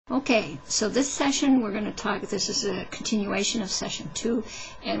Okay, so this session we're going to talk, this is a continuation of session 2,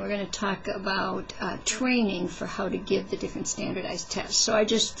 and we're going to talk about training for how to give the different standardized tests. So I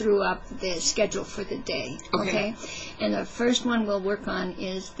just threw up the schedule for the day, okay? And the first one we'll work on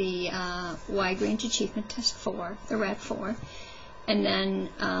is the Wide Range Achievement Test 4, the RAT4, and then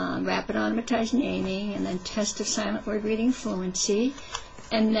Rapid Automatized Naming, and then Test of Silent Word Reading Fluency,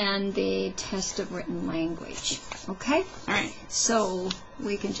 and then the Test of Written Language, okay? All right. So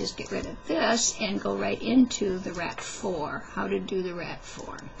we can just get rid of this and go right into the RAT4, how to do the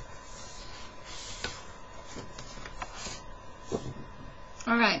RAT4.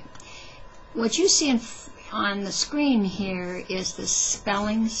 All right. What you see on the screen here is the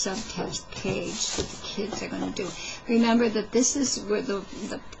spelling subtest page that the kids are going to do. Remember that this is where the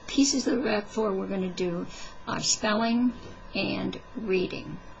pieces of the RAT4 we're going to do are spelling and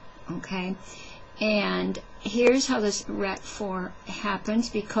reading, okay? And here's how this RAT4 happens,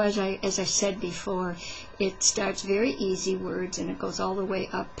 because as I said before, it starts very easy words and it goes all the way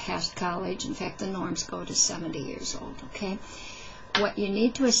up past college. In fact, the norms go to 70 years old, okay? What you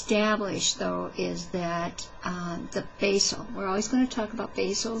need to establish, though, is that the basal, we're always going to talk about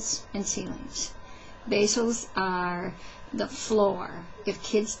basals and ceilings. Basals are the floor. If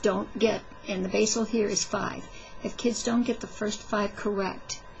kids don't get, and the basal here is 5, if kids don't get the first 5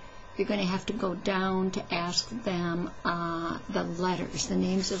 correct, you're going to have to go down to ask them the letters, the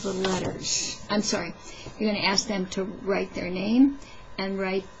names of the letters. I'm sorry, you're going to ask them to write their name and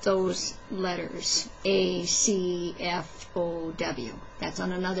write those letters, A, C, F, O, W. That's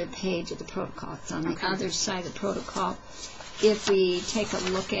on another page of the protocol. It's on the other side of the protocol. If we take a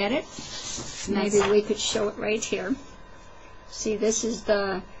look at it, maybe we could show it right here. See, this is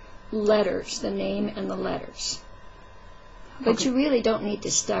the letters, the name and the letters. But you really don't need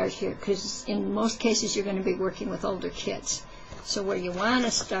to start here, because in most cases you're going to be working with older kids. So where you want to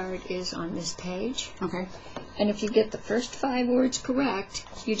start is on this page. Okay. And if you get the first 5 words correct,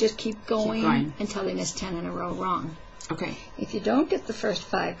 you just keep going until they miss 10 in a row wrong. Okay. If you don't get the first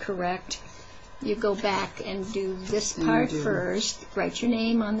 5 correct, you go back and do this part first, write your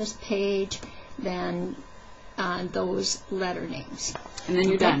name on this page, then those letter names. And then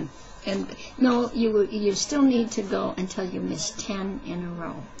you're done. And no, you still need to go until you miss 10 in a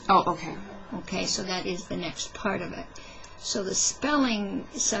row. Oh, okay. Okay, so that is the next part of it. So the spelling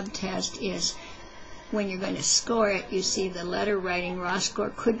subtest is when you're going to score it, you see the letter writing raw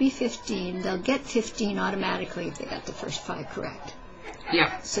score could be 15. They'll get 15 automatically if they got the first 5 correct.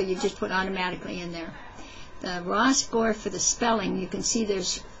 Yeah. So you just put automatically in there. The raw score for the spelling, you can see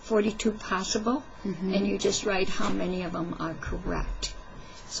there's 42 possible, and you just write how many of them are correct.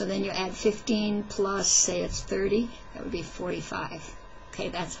 So then you add 15 plus, say it's 30, that would be 45. Okay,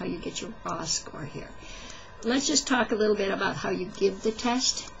 that's how you get your raw score here. Let's just talk a little bit about how you give the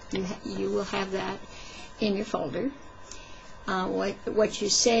test. You will have that in your folder. What you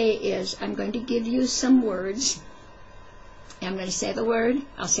say is, I'm going to give you some words. I'm going to say the word,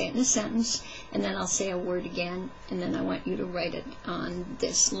 I'll say it in a sentence, and then I'll say a word again, and then I want you to write it on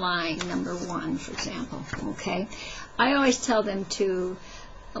this line, number 1, for example. Okay? I always tell them to,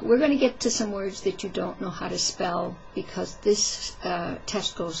 we're going to get to some words that you don't know how to spell, because this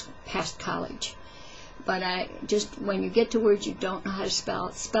test goes past college. But when you get to words you don't know how to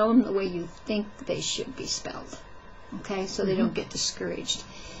spell them the way you think they should be spelled. Okay? So they don't get discouraged.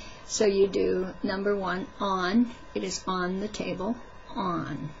 So you do number 1, on. It is on the table,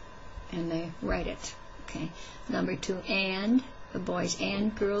 on. And they write it. Okay? Number 2, and. The boys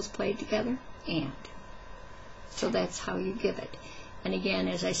and girls played together, and. So that's how you give it. And again,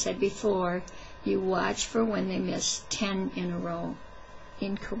 as I said before, you watch for when they miss 10 in a row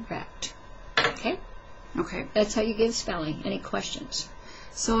incorrect. Okay? Okay. That's how you give spelling. Any questions?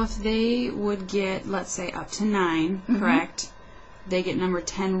 So if they would get, let's say, up to 9 correct, they get number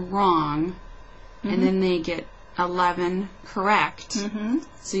 10 wrong, and then they get 11 correct.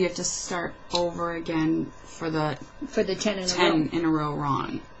 So you have to start over again for the 10 in a row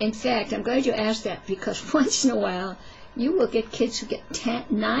wrong. In fact, I'm glad you asked that, because once in a while you will get kids who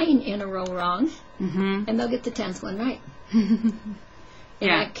get 9 in a row wrong, and they'll get the 10th one right. In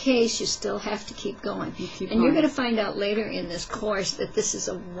that case, you still have to keep going. You're going to find out later in this course that this is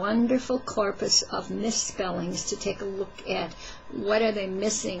a wonderful corpus of misspellings to take a look at. What are they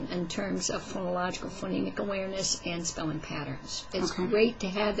missing in terms of phonological, phonemic awareness and spelling patterns? It's great to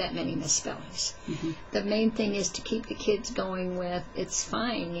have that many misspellings. The main thing is to keep the kids going with, it's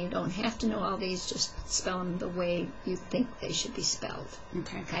fine, you don't have to know all these, just spell them the way you think they should be spelled.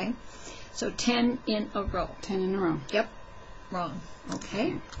 Okay? So 10 in a row. 10 in a row. Yep. Wrong.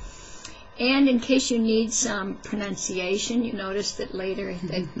 Okay. And in case you need some pronunciation, you notice that later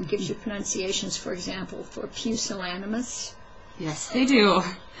it gives you pronunciations, for example, for pusillanimous. Yes, they do. Okay.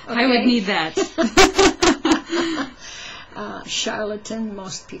 I would need that. Charlatan,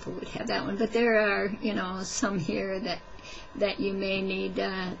 most people would have that one, but there are, some here that you may need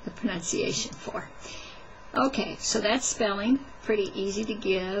the pronunciation for. Okay, so that's spelling. Pretty easy to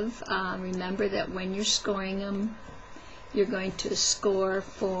give. Remember that when you're scoring them, you're going to score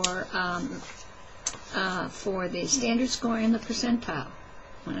for the standard score and the percentile.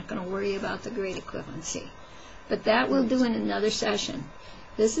 We're not going to worry about the grade equivalency. But that we'll do in another session.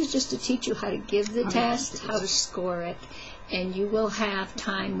 This is just to teach you how to give the test, how to score it, and you will have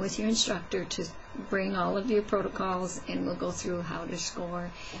time with your instructor to bring all of your protocols, and we'll go through how to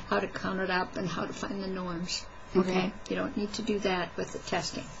score, how to count it up, and how to find the norms. Okay? You don't need to do that with the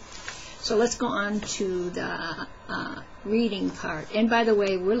testing. So let's go on to the reading part. And by the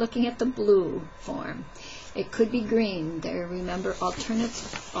way, we're looking at the blue form. It could be green. There, remember, alternate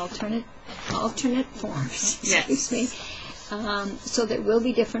forms. Yes. Excuse me. So there will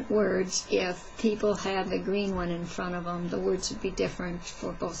be different words. If people have a green one in front of them, the words would be different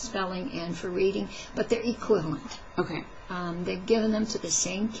for both spelling and for reading, but they're equivalent. Okay. They've given them to the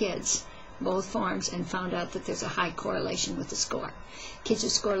same kids, both forms, and found out that there's a high correlation with the score. Kids who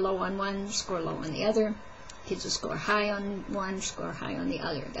score low on one score low on the other. Kids who score high on one score high on the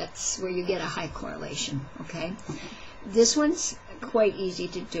other. That's where you get a high correlation, okay? This one's quite easy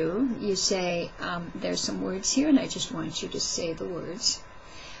to do. You say, there's some words here, and I just want you to say the words.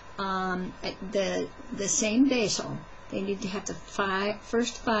 The same basal, they need to have the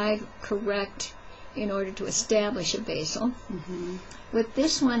first 5 correct in order to establish a basal. Mm-hmm. With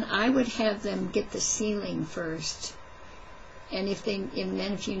this one, I would have them get the ceiling first, and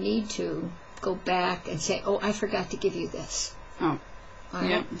then if you need to, go back and say, oh, I forgot to give you this. Oh. All right.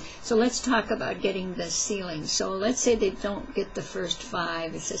 Yep. So let's talk about getting the ceiling. So let's say they don't get the first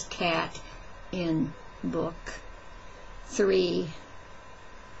 5. It says cat in book 3.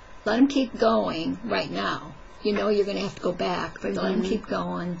 Let them keep going right now. You know you're going to have to go back, but let them keep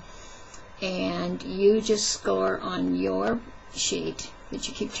going. And you just score on your sheet that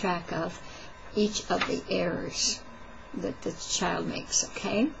you keep track of each of the errors that the child makes,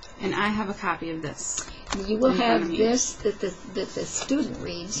 okay? And I have a copy of this. You will have this that the student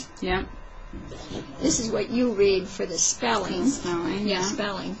reads. Yep. This is what you read for the spelling. Spelling, yeah.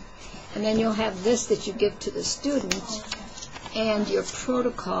 Spelling. And then you'll have this that you give to the student, and your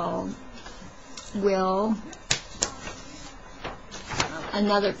protocol will,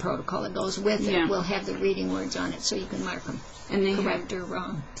 another protocol that goes with it will have the reading words on it, so you can mark them correct or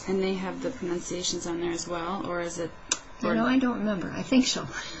wrong. And they have the pronunciations on there as well, or is it? I don't remember. I think so.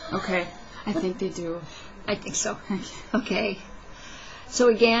 Okay. I think they do. I think so. Okay. So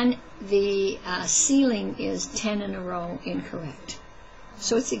again, the ceiling is 10 in a row incorrect.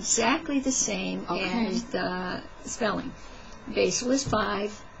 So it's exactly the same as the spelling. Basal is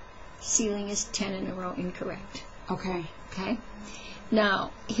 5. Ceiling is 10 in a row incorrect. Okay. Okay?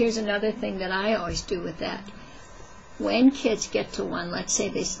 Now, here's another thing that I always do with that. When kids get to one, let's say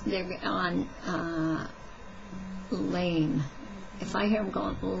they're on lame. If I hear them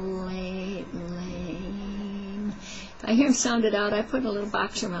going lame, if I hear them sound it out, I put a little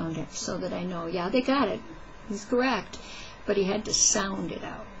box around it so that I know, yeah, they got it. He's correct. But he had to sound it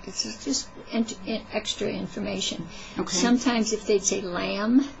out. It's just extra information. Okay. Sometimes if they'd say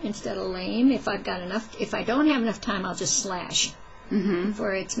lamb instead of lame, if I don't have enough time, I'll just slash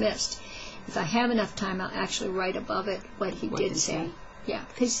where it's missed. If I have enough time, I'll actually write above it what he did say. Yeah,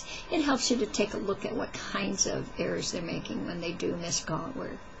 because it helps you to take a look at what kinds of errors they're making when they do miscall a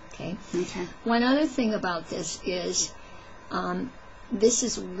word. Okay. One other thing about this is this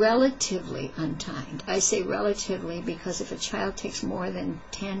is relatively untimed. I say relatively because if a child takes more than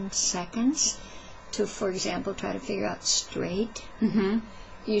 10 seconds to, for example, try to figure out straight,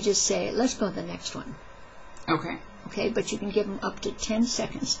 you just say, let's go to the next one. Okay. Okay, but you can give them up to 10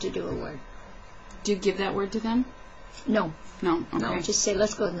 seconds to do a word. Do you give that word to them? No. No, okay. No, just say,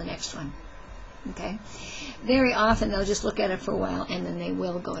 let's go to the next one. Okay? Very often they'll just look at it for a while and then they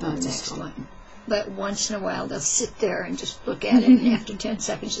will go to the next one. But once in a while they'll sit there and just look at it and after 10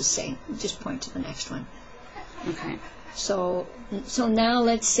 seconds just point to the next one. Okay. So now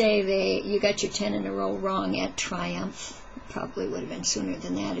let's say you got your 10 in a row wrong at Triumph. Probably would have been sooner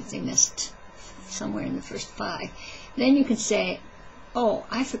than that if they missed somewhere in the first 5. Then you can say, oh,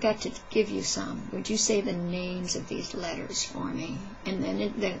 I forgot to give you some. Would you say the names of these letters for me? And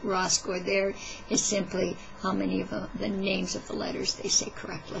then the raw score there is simply how many of the names of the letters they say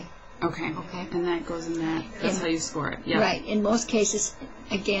correctly. Okay. Okay. And that goes in that. That's how you score it. Yeah. Right. In most cases,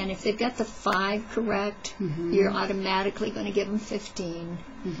 again, if they've got the 5 correct, you're automatically going to give them 15.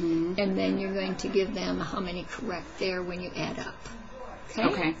 And then you're going to give them how many correct there when you add up. Okay?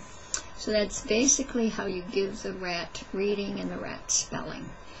 Okay. So that's basically how you give the rat reading and the rat spelling.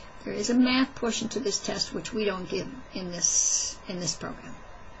 There is a math portion to this test which we don't give in this program.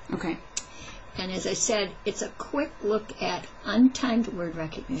 Okay. And as I said, it's a quick look at untimed word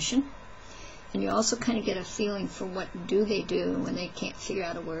recognition. And you also kind of get a feeling for what do they do when they can't figure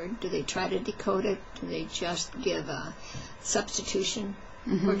out a word. Do they try to decode it? Do they just give a substitution?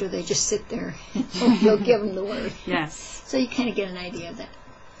 Or do they just sit there and you'll give them the word? Yes. So you kind of get an idea of that.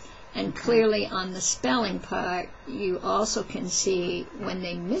 And clearly on the spelling part, you also can see when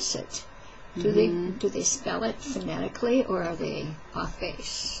they miss it. Do they spell it phonetically, or are they off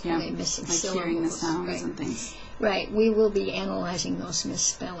base? Yeah. Are they missing like syllables? hearing the sounds Right. and things. Right. We will be analyzing those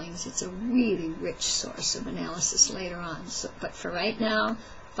misspellings. It's a really rich source of analysis later on. So, but for right now,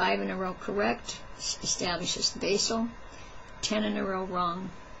 5 in a row correct establishes the basal. 10 in a row wrong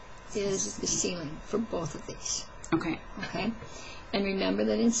is the ceiling for both of these. Okay. Okay? And remember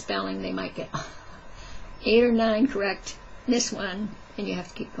that in spelling they might get 8 or 9 correct, miss one, and you have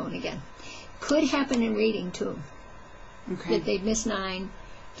to keep going again. Could happen in reading too. Okay. That they'd miss 9,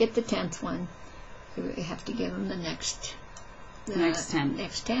 get the 10th one. You have to give them the next 10.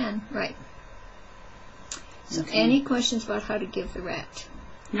 Next 10, right. So Okay. any questions about how to give the rat?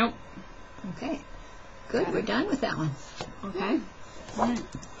 Nope. Okay. Good, we're done with that one. Okay. All right.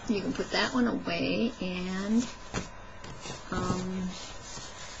 You can put that one away, and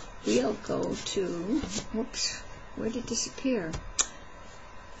we'll go to, whoops, where did it disappear?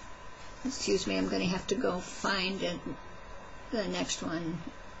 Excuse me, I'm going to have to go find it, the next one.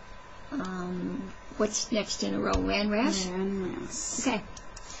 What's next in a row? Ranras? Ranras. Okay.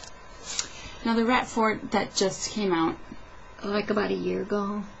 Now the rat fort that just came out. Like about a year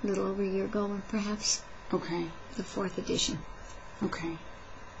ago, a little over a year ago, perhaps, Okay. the 4th edition. Okay.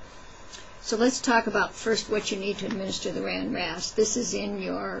 So let's talk about first what you need to administer the Ranras. This is in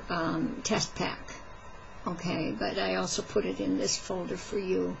your test pack, okay? But I also put it in this folder for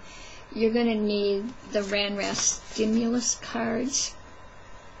you. You're going to need the Ranras stimulus cards,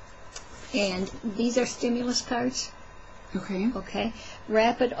 and these are stimulus cards. Okay. Okay.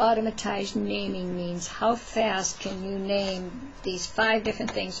 Rapid automatized naming means how fast can you name these 5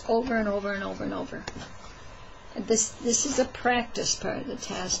 different things over and over and over and over. And this is a practice part of the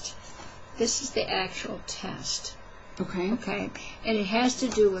test. This is the actual test. Okay. Okay. And it has to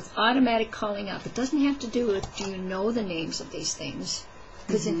do with automatic calling up. It doesn't have to do with do you know the names of these things.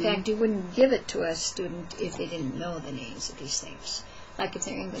 Because in fact you wouldn't give it to a student if they didn't know the names of these things. Like if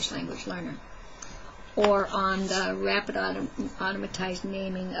they're English language learner. Or on the rapid automatized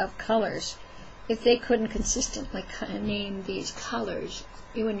naming of colors. If they couldn't consistently name these colors,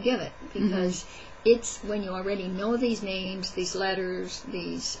 you wouldn't give it, because it's when you already know these names, these letters,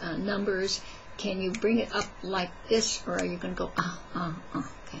 these numbers, can you bring it up like this, or are you going to go, kind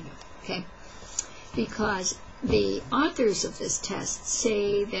of, okay? Because the authors of this test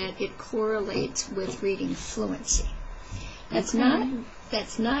say that it correlates with reading fluency. That's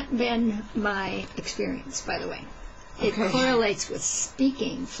not been my experience, by the way. It correlates with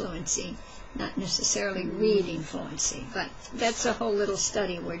speaking fluency, not necessarily reading fluency. But that's a whole little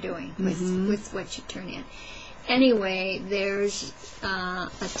study we're doing with what you turn in. Anyway, there's a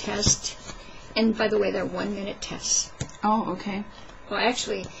test, and by the way, they're 1-minute tests. Oh, okay. Well,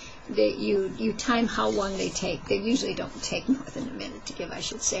 actually, you time how long they take. They usually don't take more than a minute to give, I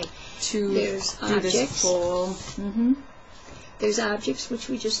should say. There's do objects. this full. There's objects, which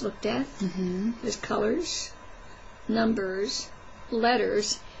we just looked at. There's colors, numbers,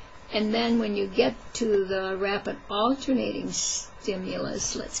 letters, and then when you get to the rapid alternating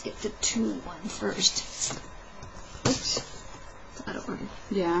stimulus, let's get to 2-1 first. Oops. Out of order.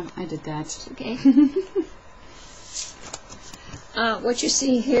 Yeah, I did that. Okay. What you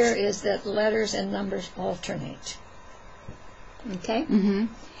see here is that letters and numbers alternate. Okay?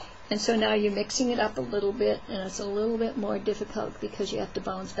 And so now you're mixing it up a little bit, and it's a little bit more difficult because you have to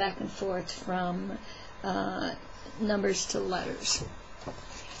bounce back and forth from numbers to letters.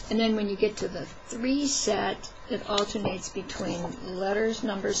 And then when you get to the 3 set, it alternates between letters,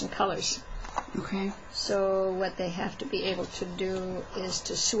 numbers, and colors. Okay. So what they have to be able to do is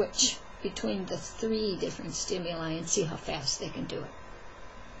to switch between the 3 different stimuli and see how fast they can do it.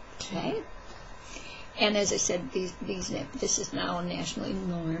 Okay? And as I said, this is now nationally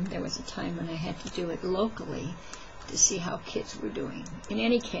normed. There was a time when I had to do it locally to see how kids were doing. In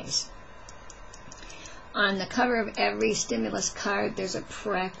any case, On the cover of every stimulus card, there's a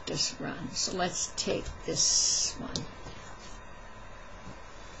practice run. So let's take this one.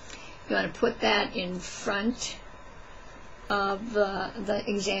 You want to put that in front of the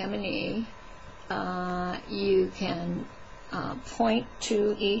examinee. You can point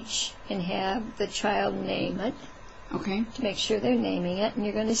to each and have the child name it. Okay. To make sure they're naming it. And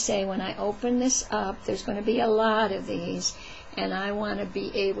you're going to say, when I open this up, there's going to be a lot of these, and I want to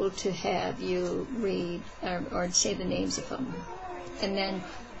be able to have you read or say the names of them. And then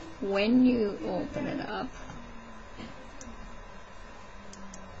when you open it up,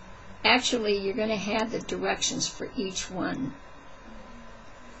 actually you're going to have the directions for each one.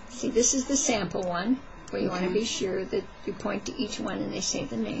 See, this is the sample one, where you want to be sure that you point to each one and they say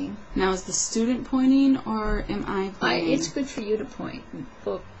the name. Now, is the student pointing, or am I pointing? It's good for you to point.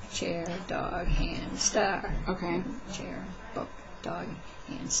 Book, chair, dog, hand, star. Okay. Chair, book, dog,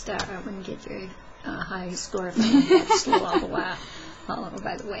 hand, star. I wouldn't get very high score if I had to slow all over,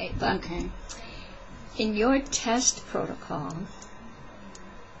 by the way. But okay. In your test protocol,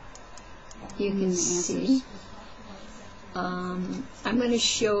 you can see... I'm going to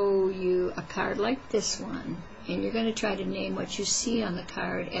show you a card like this one, and you're going to try to name what you see on the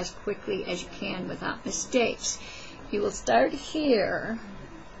card as quickly as you can without mistakes. You will start here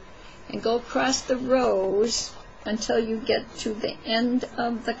and go across the rows until you get to the end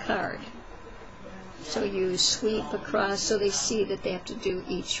of the card. So you sweep across so they see that they have to do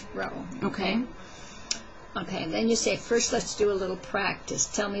each row. Okay. Okay, and then you say, first let's do a little practice.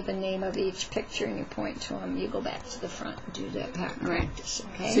 Tell me the name of each picture, and you point to them. You go back to the front and do that practice,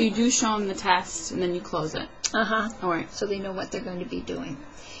 okay? So you do show them the test, and then you close it. Uh-huh. All right. So they know what they're going to be doing.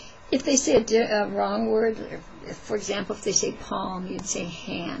 If they say a wrong word, for example, if they say palm, you'd say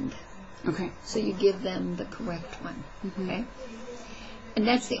hand. Okay. So you give them the correct one, okay? And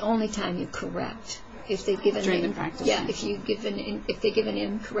that's the only time you correct. If they give during the practice. Yeah, if they give an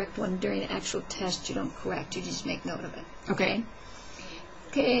incorrect one during the actual test, you don't correct. You just make note of it. Okay.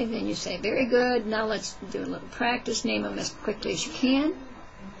 Okay. Then you say, very good. Now let's do a little practice. Name them as quickly as you can,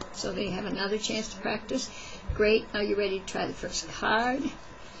 so they have another chance to practice. Great. Now you're ready to try the first card.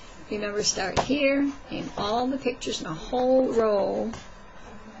 Remember, start here. Name all the pictures in a whole row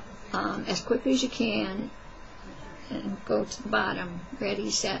as quickly as you can, and go to the bottom. Ready,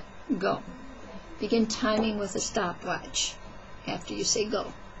 set, go. Begin timing with a stopwatch after you say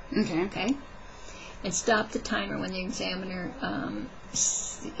go. Okay. Okay? And stop the timer when the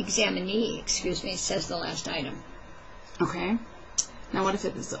examinee says the last item. Okay. Now what if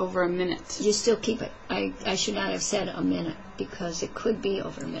it's over a minute? You still keep it. I should not have said a minute, because it could be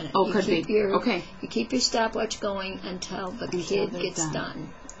over a minute. Oh, could be. Okay. You keep your stopwatch going until the kid gets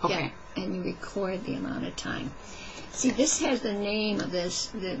done. Okay. Yeah, and you record the amount of time. See, this has the name of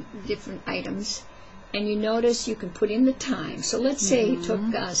the different items. And you notice you can put in the time. So let's say it took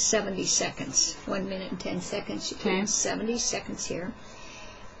 70 seconds, 1 minute and 10 seconds. You put in 70 seconds here.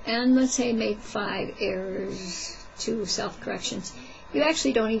 And let's say made 5 errors, 2 self-corrections. You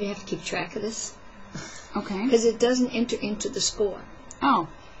actually don't even have to keep track of this. Okay. Because it doesn't enter into the score. Oh.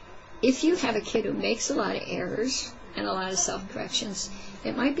 If you have a kid who makes a lot of errors and a lot of self-corrections,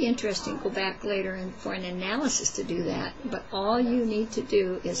 it might be interesting to go back later and for an analysis to do that, but all you need to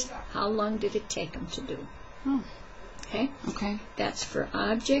do is how long did it take them to do. Oh. Okay? Okay. That's for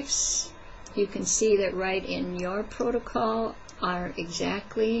objects. You can see that right in your protocol are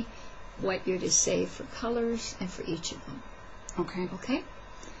exactly what you're to say for colors and for each of them. Okay. Okay?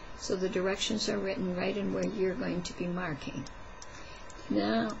 So the directions are written right in where you're going to be marking.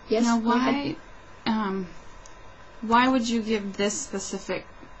 Now, yes. Now, why would you give this specific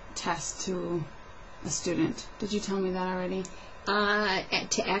test to a student? Did you tell me that already?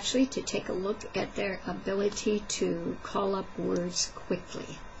 To take a look at their ability to call up words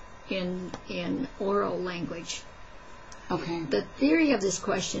quickly in oral language. Okay. The theory of this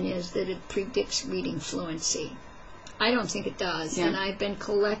question is that it predicts reading fluency. I don't think it does, and I've been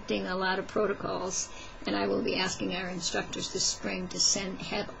collecting a lot of protocols, and I will be asking our instructors this spring to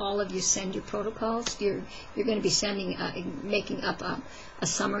have all of you send your protocols. You're going to be making up a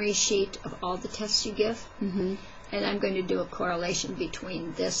summary sheet of all the tests you give, and I'm going to do a correlation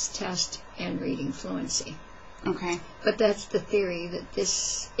between this test and reading fluency. Okay. But that's the theory, that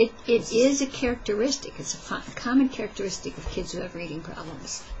it is a characteristic. It's a common characteristic of kids who have reading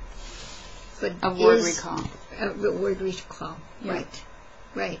problems. But word recall. Word recall, yeah.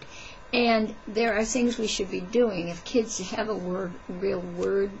 Right. And there are things we should be doing. If kids have a real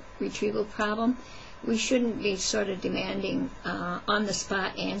word retrieval problem, we shouldn't be sort of demanding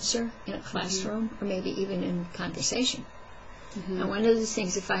on-the-spot answer in a classroom or maybe even in conversation. And one of the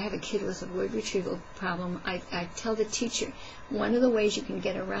things, if I have a kid with a word retrieval problem, I tell the teacher, one of the ways you can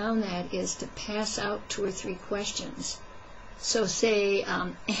get around that is to pass out 2 or 3 questions. So say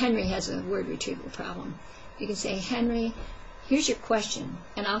Henry has a word retrieval problem. You can say, Henry, here's your question,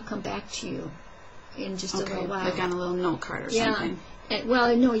 and I'll come back to you in just a little while. Like on a little note card or something.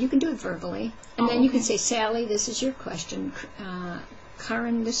 Well, no, you can do it verbally. And then you can say, Sally, this is your question.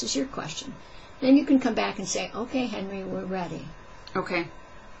 Karen, this is your question. Then you can come back and say, okay, Henry, we're ready. Okay.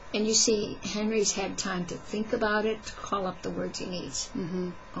 And you see, Henry's had time to think about it, to call up the words he needs.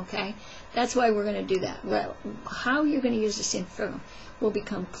 Okay? That's why we're going to do that. Well, how you're going to use this info will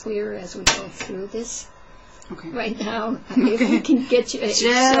become clearer as we go through this. Okay. Right now, if we can get you,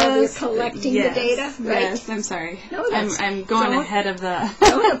 so we're collecting the data, right? Yes, I'm sorry. No, I'm going ahead of the...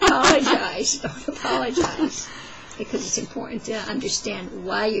 Don't apologize. Don't apologize. Because it's important to understand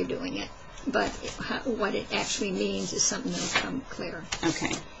why you're doing it. But what it actually means is something that will become clearer.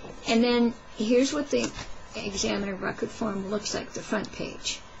 Okay. And then here's what the examiner record form looks like, the front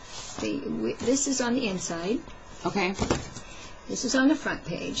page. This is on the inside. Okay. This is on the front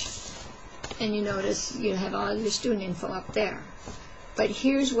page. And you notice you have all your student info up there. But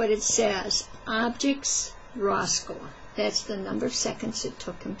here's what it says. Objects, raw score. That's the number of seconds it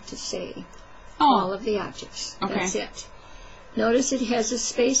took him to say all of the objects. Okay. That's it. Notice it has a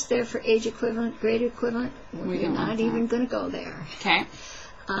space there for age equivalent, grade equivalent. We're not even going to go there. Okay.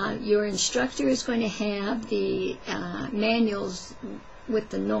 Your instructor is going to have the manuals with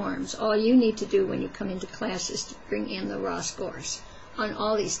the norms. All you need to do when you come into class is to bring in the raw scores on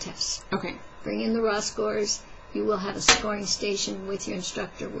all these tests. Okay. Bring in the raw scores. You will have a scoring station with your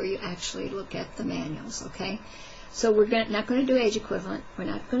instructor where you actually look at the manuals, okay? So we're not going to do age equivalent. We're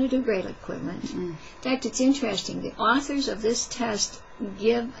not going to do grade equivalent. In fact, it's interesting. The authors of this test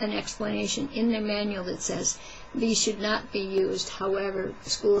give an explanation in their manual that says these should not be used. However,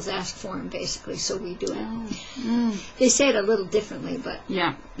 schools ask for them, basically, so we do it. They say it a little differently, but...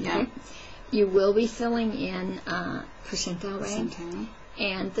 Yeah. Okay? You will be filling in percentile rank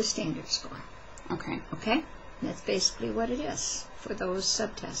and the standard score. Okay. Okay? That's basically what it is for those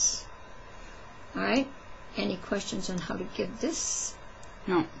subtests. All right? Any questions on how to give this?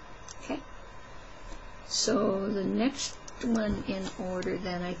 No. Okay. So the next one in order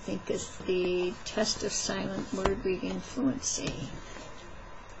then I think is the test of silent word reading fluency.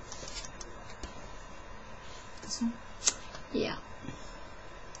 This one? Yeah.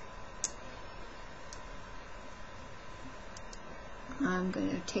 I'm going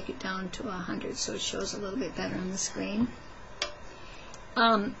to take it down to 100 so it shows a little bit better on the screen.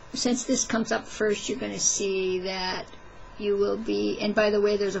 Since this comes up first, you're going to see that you will be, and by the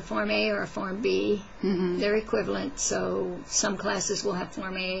way, there's a Form A or a Form B. They're equivalent, so some classes will have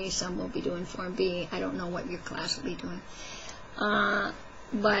Form A, some will be doing Form B. I don't know what your class will be doing.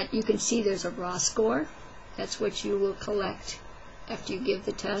 But you can see there's a raw score. That's what you will collect after you give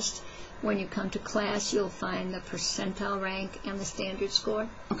the test. When you come to class, you'll find the percentile rank and the standard score.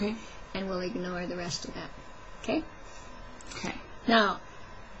 Okay. And we'll ignore the rest of that. Okay? Okay. Now,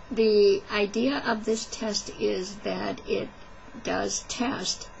 the idea of this test is that it does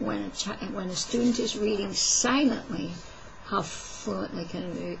test when a student is reading silently, how fluently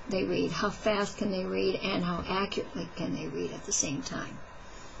can they read, how fast can they read, and how accurately can they read at the same time.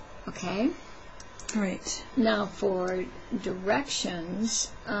 Okay? Right. Now, for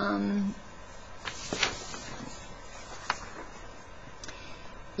directions,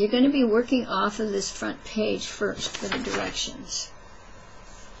 you're going to be working off of this front page first for the directions.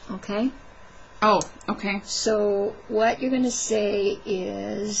 Okay? Oh, okay. So what you're going to say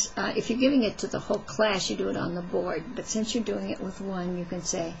is, if you're giving it to the whole class, you do it on the board. But since you're doing it with one, you can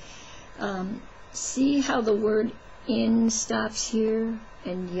say, see how the word in stops here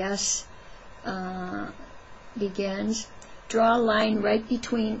and yes begins? Draw a line right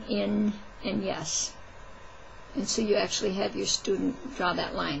between in and yes. And so you actually have your student draw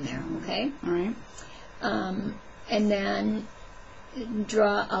that line there, okay? All right. And then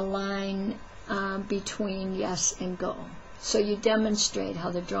draw a line between yes and go. So you demonstrate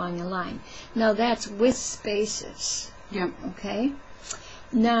how they're drawing a line. Now that's with spaces. Yep. Okay?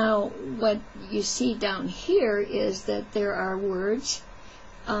 Now what you see down here is that there are words,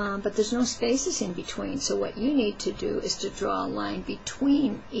 but there's no spaces in between. So what you need to do is to draw a line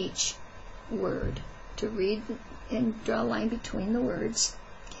between each word. To read and draw a line between the words.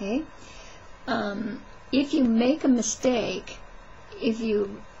 Okay? If you make a mistake,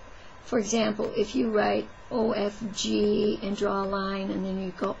 for example, if you write OFG and draw a line and then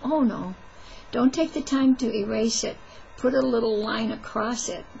you go, oh no, don't take the time to erase it. Put a little line across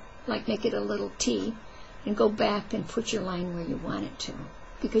it, like make it a little T, and go back and put your line where you want it to,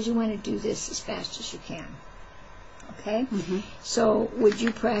 because you want to do this as fast as you can. Okay? So would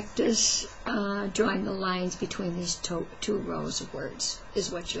you practice drawing the lines between these two rows of words,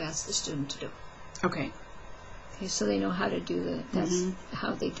 is what you ask the student to do. Okay. Okay, so they know how to do that's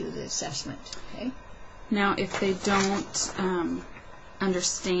how they do the assessment. Okay? Now, if they don't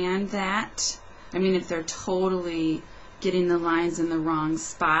understand that, I mean, if they're totally getting the lines in the wrong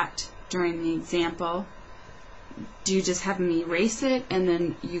spot during the example, do you just have them erase it and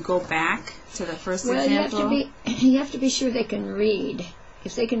then you go back to the first example? You have to be sure they can read.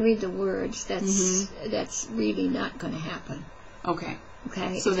 If they can read the words, that's really not going to happen. Okay.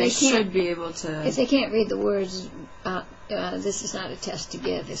 Okay. So they should be able to. If they can't read the words, this is not a test to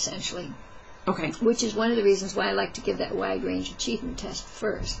give, essentially. Okay. Which is one of the reasons why I like to give that wide range achievement test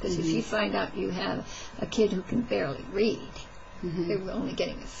first, because if you find out you have a kid who can barely read, they're only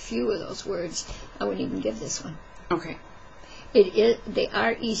getting a few of those words, I wouldn't even give this one. Okay. They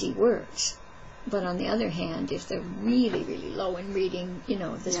are easy words, but on the other hand, if they're really, really low in reading,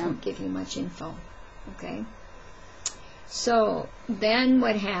 this won't give you much info. Okay? So then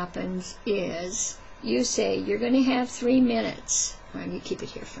what happens is you say you're going to have 3 minutes. Well, you keep it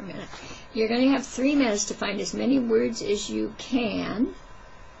here for a minute. You're going to have 3 minutes to find as many words as you can,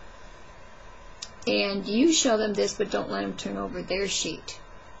 and you show them this, but don't let them turn over their sheet.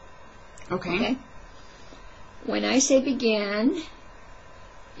 Okay? When I say begin,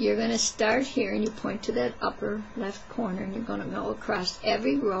 you're going to start here, and you point to that upper left corner, and you're going to go across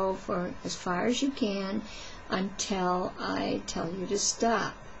every row for as far as you can until I tell you to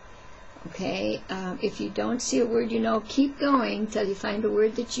stop. Okay? If you don't see a word you know, keep going till you find a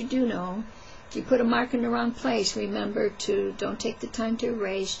word that you do know. If you put a mark in the wrong place, remember to don't take the time to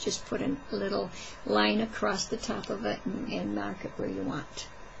erase, just put a little line across the top of it and mark it where you want.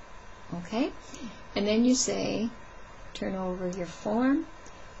 Okay? And then you say, turn over your form,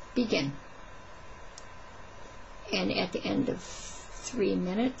 begin. And at the end of 3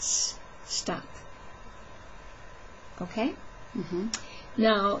 minutes, stop. Okay?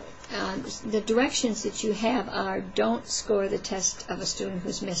 Now, the directions that you have are don't score the test of a student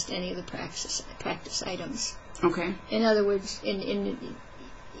who's missed any of the practice items. Okay. In other words,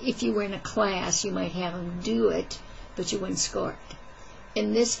 if you were in a class, you might have them do it, but you wouldn't score it.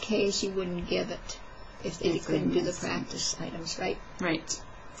 In this case, you wouldn't give it if they couldn't do the practice items, right? Right.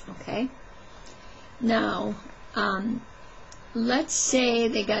 Okay. Now, let's say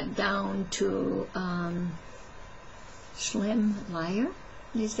they got down to Slim Liar.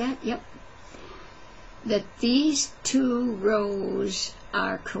 Is that? Yep. That these 2 rows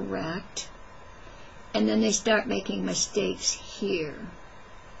are correct, and then they start making mistakes here.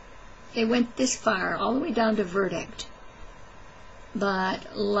 They went this far, all the way down to verdict.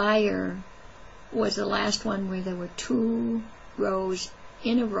 But liar was the last one where there were 2 rows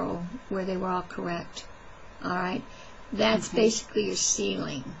in a row where they were all correct. All right? That's basically your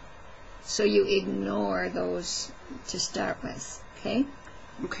ceiling. So you ignore those to start with. Okay?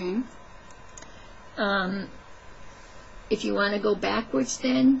 Okay. If you want to go backwards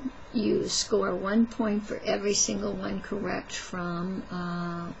then, you score 1 point for every single one correct from,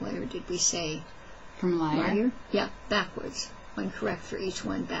 where did we say? From liar? Yeah, backwards. 1 correct for each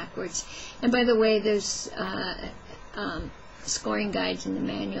one backwards. And by the way, there's scoring guides in the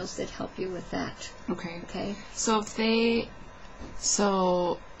manuals that help you with that. Okay. Okay?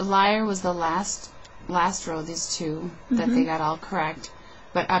 So liar was the last row, these 2, that they got all correct.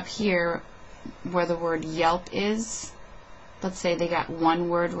 But up here, where the word Yelp is, let's say they got 1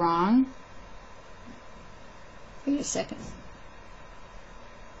 word wrong. Wait a second.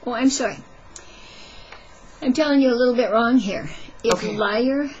 Oh, I'm sorry. I'm telling you a little bit wrong here. If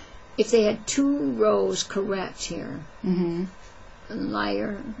liar, if they had 2 rows correct here,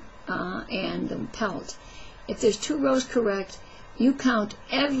 liar and the pelt, if there's 2 rows correct, you count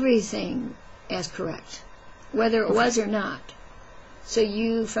everything as correct, whether it was or not. So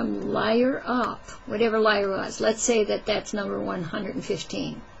you, from liar up, whatever liar was, let's say that that's number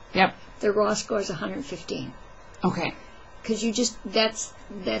 115. Yep. The raw score is 115. Okay. Because you just, that's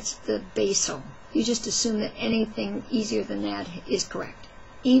the basal. You just assume that anything easier than that is correct,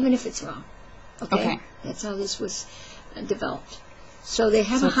 even if it's wrong. Okay? That's how this was developed. So they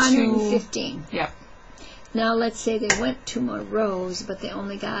have 115. Yep. Now let's say they went 2 more rows, but they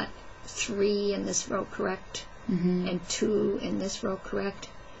only got 3 in this row correct, and 2 in this row correct.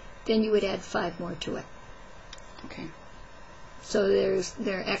 Then you would add 5 more to it. Okay. So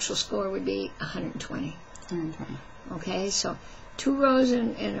their actual score would be 120. 120. Okay, so 2 rows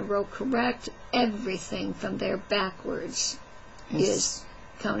in a row correct, everything from there backwards is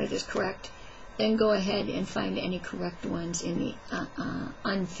counted as correct. then go ahead and find any correct ones in the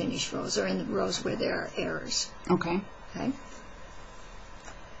unfinished rows, or in the rows where there are errors. Okay. Okay?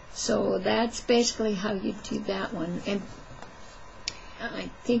 So that's basically how you do that one. And I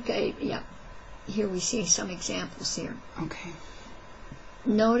think here we see some examples here. Okay.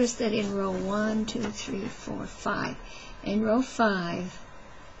 Notice that in row 1, 2, 3, 4, 5, in row 5,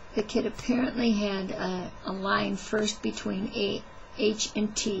 the kid apparently had a line first between H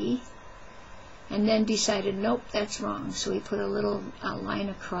and T, and then decided, nope, that's wrong. So he put a little line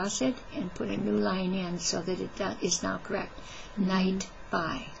across it and put a new line in so that it is now correct. Night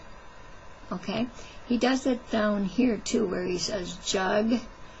by. Okay? He does it down here too, where he says jug,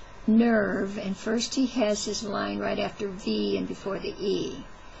 nerve, and first he has his line right after V and before the E.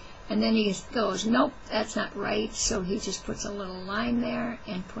 And then he goes, nope, that's not right, so he just puts a little line there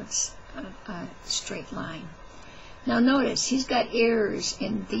and puts a straight line. Now notice, he's got errors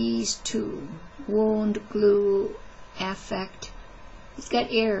in these two, wound, glue, affect. He's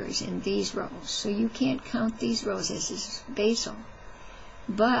got errors in these rows, so you can't count these rows as his basal.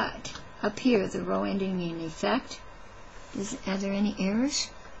 But up here, the row ending in effect, are there any errors?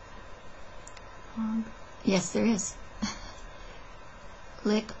 Yes, there is.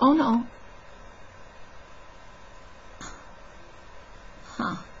 Lick. Oh, no.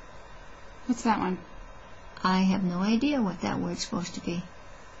 Huh. What's that one? I have no idea what that word's supposed to be.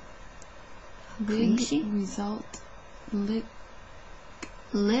 Greasy? Result. Lick.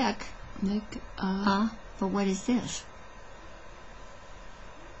 Lick. Lick. But what is this?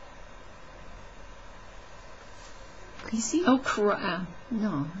 Greasy? Oh, cry.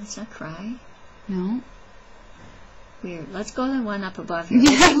 No, it's not cry. No. Weird. Let's go to the one up above here.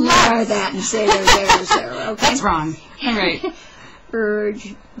 Let's ignore that and say there's errors there, okay? That's wrong. All right.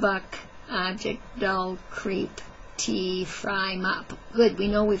 Urge, buck, object, dull, creep, tea, fry, mop. Good. We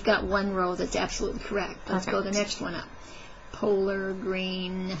know we've got one row that's absolutely correct. Let's go to the next one up. Polar,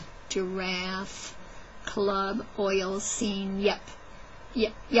 green, giraffe, club, oil, scene. Yep.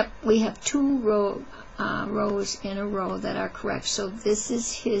 We have two rows in a row that are correct. So this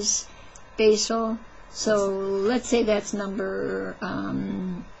is his basal. So let's say that's number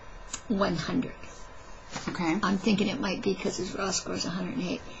 100. Okay. I'm thinking it might be because his raw score is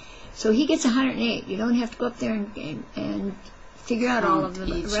 108. So he gets 108. You don't have to go up there and figure out all of the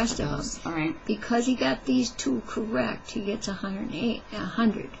rest of them. All right. Because he got these two correct, he gets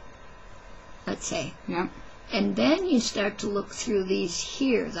 100, let's say. Yep. And then you start to look through these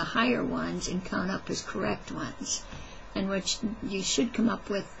here, the higher ones, and count up his correct ones. And what you should come up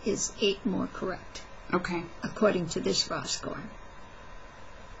with is 8 more correct. Okay. According to this raw score.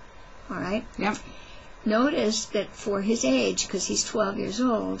 All right? Yep. Notice that for his age, because he's 12 years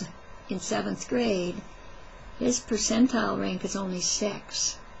old, in 7th grade, his percentile rank is only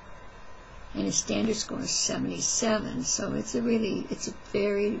 6. And his standard score is 77. So it's a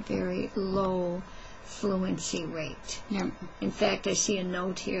very, very low fluency rate. Yep. In fact, I see a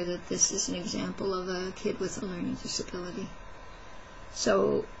note here that this is an example of a kid with a learning disability.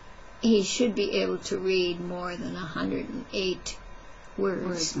 So he should be able to read more than 108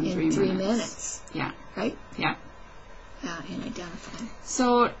 words in 3 minutes. Yeah. Right? Yeah. And identify.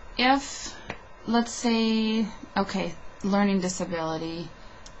 So if, let's say, okay, learning disability,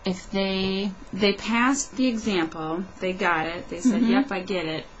 if they passed the example, they got it, they said, yep, I get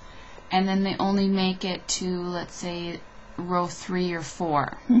it, and then they only make it to, let's say, row 3 or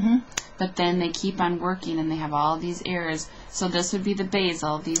 4. But then they keep on working and they have all these errors. So this would be the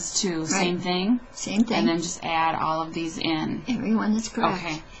basal, these two, right. Same thing? Same thing. And then just add all of these in. Everyone that's correct.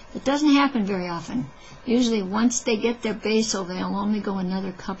 Okay. It doesn't happen very often. Usually once they get their basal, they'll only go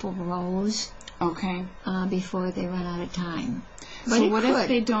another couple rows. Okay. Before they run out of time. But so what if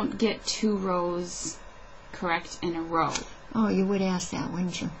they don't get 2 rows correct in a row? Oh, you would ask that,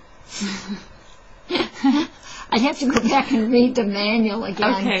 wouldn't you? I'd have to go back and read the manual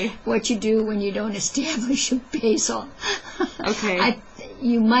again. Okay. What you do when you don't establish a basal. Okay.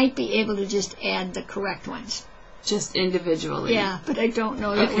 You might be able to just add the correct ones. Just individually. Yeah, but I don't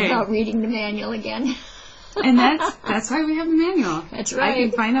know that without reading the manual again. And that's why we have the manual. That's right. I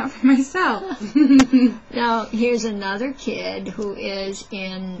can find out for myself. Now, here's another kid who is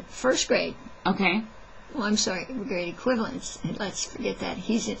in 1st grade. Okay. Well, I'm sorry, grade equivalence. Let's forget that.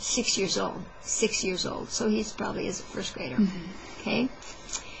 He's at 6 years old. 6 years old. So he's probably is a 1st grader. Okay?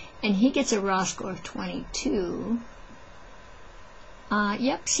 And he gets a raw score of 22.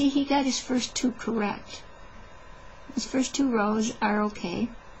 Yep, see, he got his first 2 correct. His first 2 rows are okay.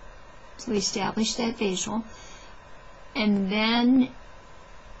 So he established that basal. And then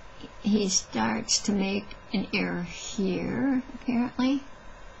he starts to make an error here, apparently.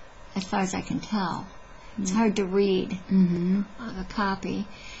 as far as I can tell. It's hard to read the copy,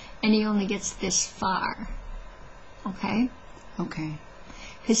 and he only gets this far. Okay? Okay.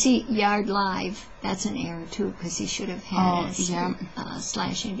 Because see, yard live, that's an error too, because he should have had a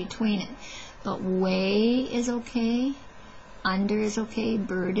slash in between it. But way is okay, under is okay,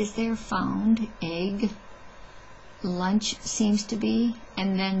 bird is there, found, egg, lunch seems to be,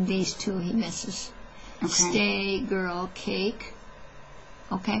 and then these two he misses. Okay. Stay, girl, cake.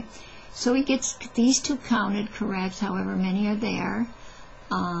 Okay? So he gets these two counted correct, however many are there.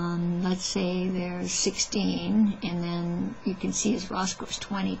 Let's say there's 16, and then you can see his raw score is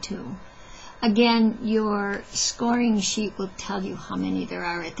 22. Again, your scoring sheet will tell you how many there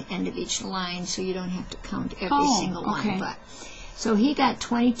are at the end of each line, so you don't have to count every single one. But so he got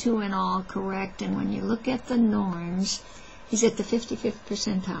 22 in all correct, and when you look at the norms, he's at the 55th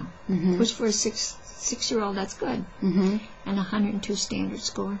percentile, which for a six-year-old, that's good, and 102 standard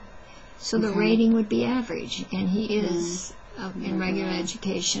score. So the rating would be average, and he is, in regular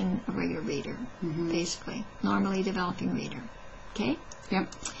education, a regular reader, basically. Normally developing reader. Okay?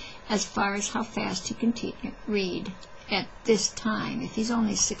 Yep. As far as how fast he can read at this time, if he's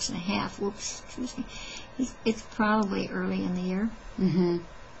only 6.5, it's probably early in the year.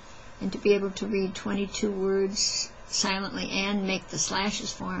 And to be able to read 22 words silently and make the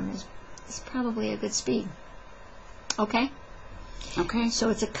slashes for him is probably a good speed. Okay? Okay. So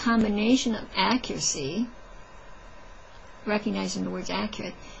it's a combination of accuracy, recognizing the words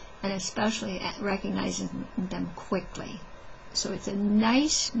accurate, and especially recognizing them quickly. So it's a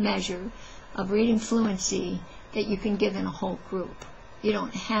nice measure of reading fluency that you can give in a whole group. You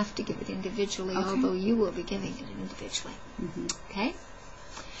don't have to give it individually, although you will be giving it individually. Okay?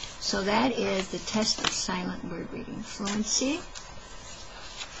 So that is the test of silent word reading fluency.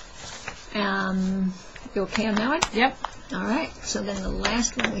 You okay on that one? Yep. All right. So then the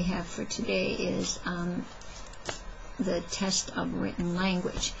last one we have for today is the test of written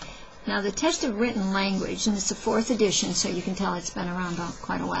language. Now, the test of written language, and it's the 4th edition, so you can tell it's been around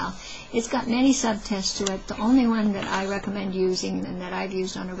quite a while. It's got many subtests to it. The only one that I recommend using and that I've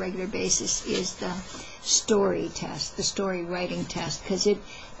used on a regular basis is the story test, the story writing test, because it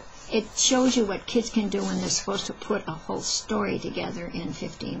shows you what kids can do when they're supposed to put a whole story together in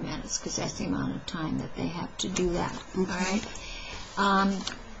 15 minutes, because that's the amount of time that they have to do that. All right?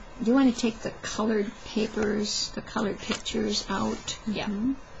 You want to take the colored papers, the colored pictures out. Yeah.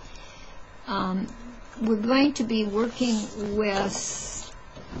 We're going to be working with,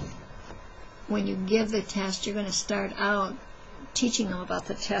 when you give the test, you're going to start out teaching them about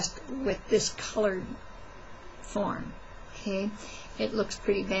the test with this colored form. Okay? It looks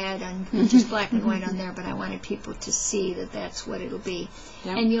pretty bad on just black and white on there, but I wanted people to see that that's what it'll be.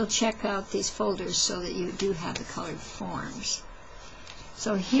 Yep. And you'll check out these folders so that you do have the colored forms.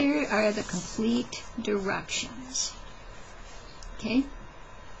 So here are the complete directions. Okay?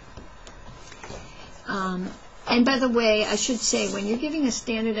 And by the way, I should say, when you're giving a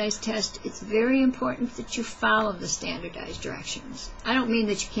standardized test, it's very important that you follow the standardized directions. I don't mean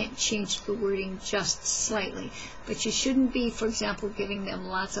that you can't change the wording just slightly, but you shouldn't be, for example, giving them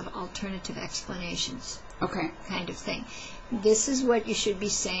lots of alternative explanations. Okay. Kind of thing. This is what you should be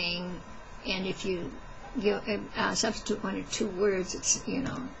saying, and if you substitute 1 or 2 words, it's, you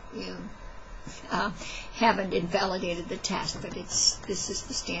haven't invalidated the test, but this is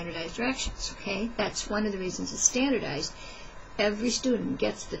the standardized directions, okay? That's one of the reasons it's standardized. Every student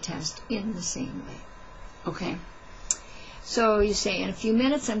gets the test in the same way. Okay. So you say, in a few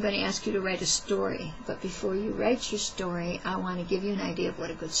minutes I'm going to ask you to write a story, but before you write your story, I want to give you an idea of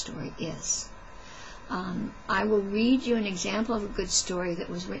what a good story is. I will read you an example of a good story that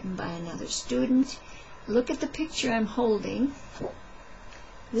was written by another student. Look at the picture I'm holding.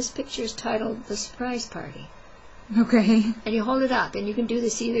 This picture is titled The Surprise Party. Okay. And you hold it up, and you can do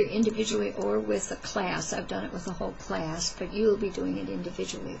this either individually or with a class. I've done it with a whole class, but you'll be doing it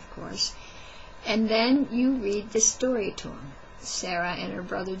individually, of course. And then you read this story to them. Sarah and her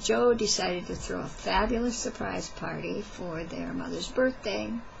brother Joe decided to throw a fabulous surprise party for their mother's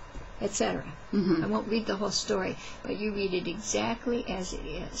birthday, etc. I won't read the whole story, but you read it exactly as it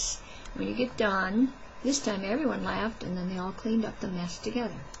is. When you get done, this time everyone laughed, and then they all cleaned up the mess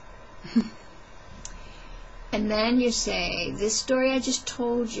together. And then you say, this story I just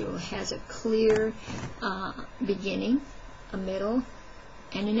told you has a clear beginning, a middle,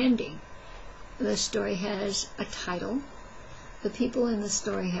 and an ending. The story has a title. The people in the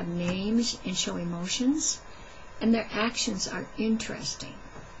story have names and show emotions, and their actions are interesting.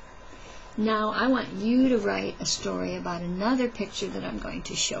 Now I want you to write a story about another picture that I'm going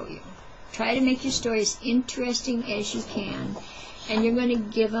to show you. Try to make your story as interesting as you can, And you're going to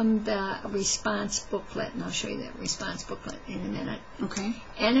give them the response booklet, and I'll show you that response booklet in a minute. Okay.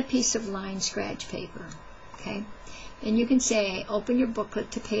 And a piece of lined scratch paper. Okay? And you can say, open your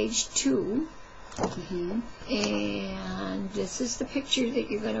booklet to page 2. And this is the picture that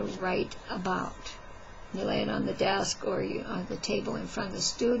you're going to write about. You lay it on the desk or on the table in front of the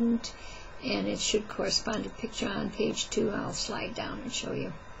student, and it should correspond to the picture on page 2. I'll slide down and show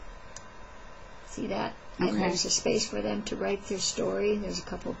you. See that? Okay. And there's a space for them to write their story. There's a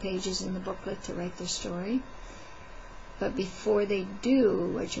couple of pages in the booklet to write their story. But before they do,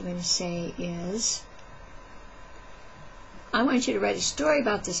 what you're going to say is, I want you to write a story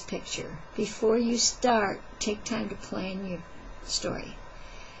about this picture. Before you start, take time to plan your story.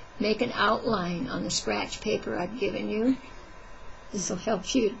 Make an outline on the scratch paper I've given you. This will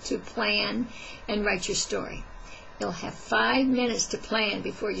help you to plan and write your story. You'll have 5 minutes to plan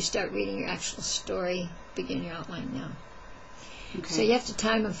before you start reading your actual story. Begin your outline now. Okay. So you have to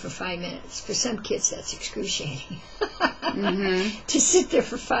time them for 5 minutes. For some kids, that's excruciating. To sit there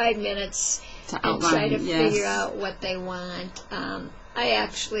for 5 minutes and try to figure out what they want. I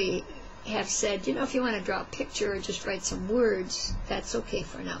actually have said, if you want to draw a picture or just write some words, that's okay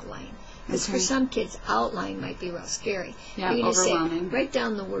for an outline. Because for some kids, outline might be real scary. Yeah, you're overwhelming. Say, write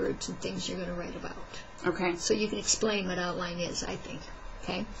down the words and things you're going to write about. Okay. So you can explain what outline is, I think.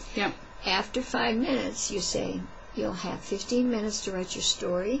 Okay? Yeah. After 5 minutes, you say, you'll have 15 minutes to write your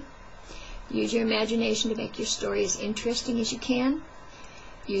story. Use your imagination to make your story as interesting as you can.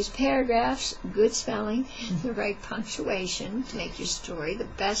 Use paragraphs, good spelling, and the right punctuation to make your story the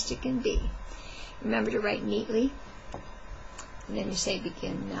best it can be. Remember to write neatly. And then you say,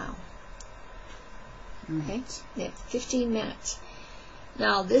 begin now. Okay? You have 15 minutes.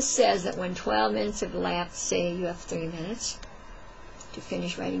 Now, this says that when 12 minutes have elapsed, say you have 3 minutes to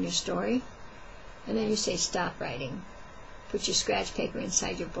finish writing your story. And then you say, stop writing. Put your scratch paper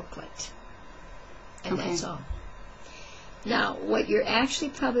inside your booklet. And that's all. Now, what you're actually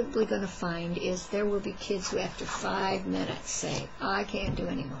probably going to find is there will be kids who after 5 minutes say, I can't do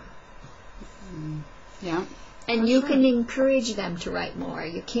anymore. Yeah. And you can encourage them to write more.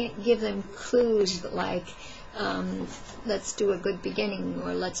 You can't give them clues like, let's do a good beginning,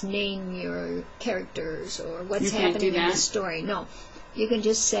 or let's name your characters, or what's happening in the story. No. You can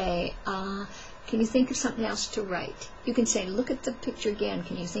just say, can you think of something else to write? You can say, look at the picture again.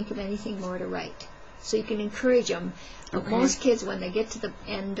 Can you think of anything more to write? So you can encourage them. But most kids, when they get to the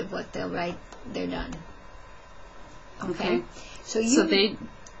end of what they'll write, they're done. Okay?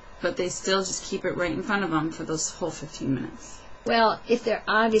 But they still just keep it right in front of them for those whole 15 minutes. Well, if they're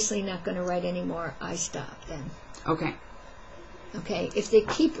obviously not going to write anymore, I stop then. Okay. Okay? If they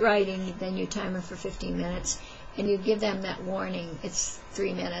keep writing, then you time them for 15 minutes, and you give them that warning. It's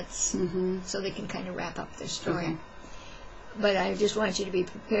 3 minutes, so they can kind of wrap up their story. Okay. But I just want you to be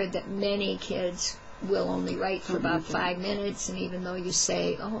prepared that many kids will only write for about 5 minutes, and even though you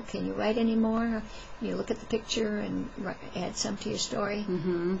say, oh, can you write any more? You look at the picture and add some to your story.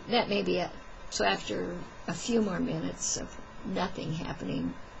 That may be it. So after a few more minutes of nothing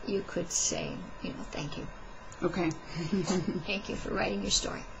happening, you could say, thank you. Okay. Thank you for writing your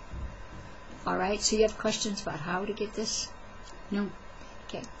story. All right, so you have questions about how to get this? No.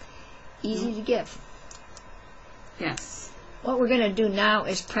 Okay. Easy to give. Yes. What we're going to do now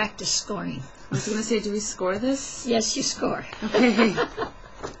is practice scoring. I was going to say, do we score this? Yes, you score. Okay.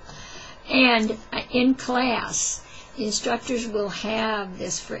 And in class, the instructors will have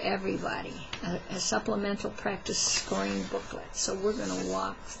this for everybody, a supplemental practice scoring booklet. So we're going to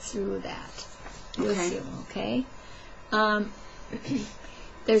walk through that with you, okay?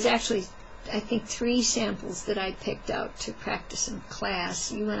 There's actually, I think, 3 samples that I picked out to practice in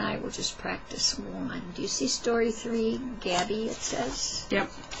class. You and I will just practice one. Do you see story 3, Gabby, it says? Yep.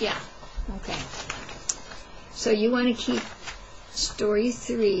 Yeah. Okay. So you want to keep story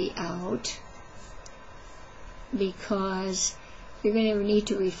 3 out because you're going to need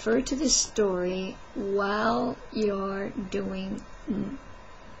to refer to the story while you're doing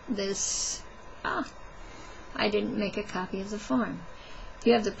this. I didn't make a copy of the form.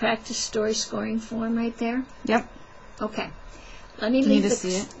 You have the practice story scoring form right there? Yep. Okay. Let me leave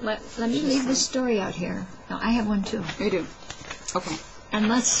the story out here. No, I have one too. You do. Okay. And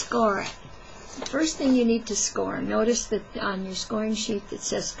let's score it. First thing you need to score, notice that on your scoring sheet it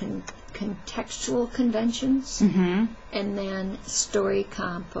says contextual conventions and then story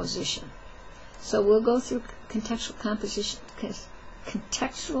composition. So we'll go through contextual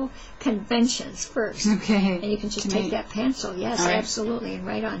conventions first. Okay. And you can just take that pencil, yes, absolutely, and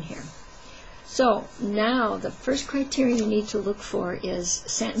write on here. So now the first criteria you need to look for is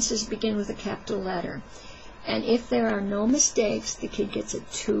sentences begin with a capital letter. And if there are no mistakes, the kid gets a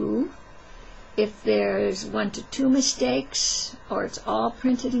 2. If there's 1 to 2 mistakes, or it's all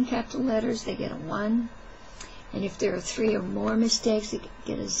printed in capital letters, they get a 1. And if there are 3 or more mistakes, they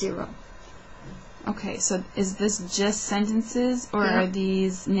get a 0. Okay, so is this just sentences, or Yeah. are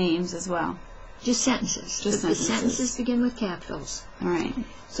these names as well? Just sentences. Just The sentences. sentences begin with capitals. All right.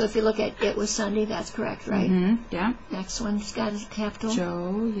 So if you look at "it was Sunday," that's correct, right? Mm-hmm. Yeah. Next one's got a capital.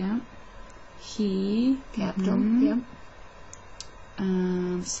 Joe. Yeah. He. Capital. Mhm.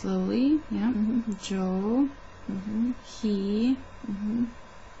 Yep. Slowly. Yeah. Mm-hmm. Joe. Mm-hmm. He. Mm-hmm.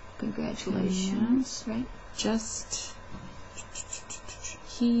 Congratulations. Right. Just.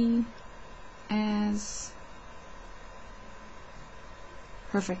 He. As.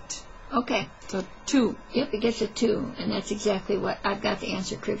 Perfect. Okay. So 2. Yep, it gets a 2, and that's exactly what I've got the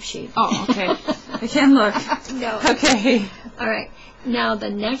answer crib sheet. Oh, okay. I can look. No. Okay. All right. Now the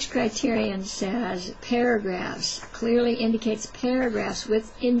next criterion says paragraphs. Clearly indicates paragraphs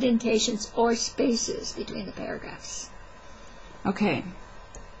with indentations or spaces between the paragraphs. Okay.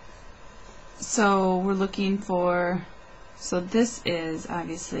 So we're looking for. So this is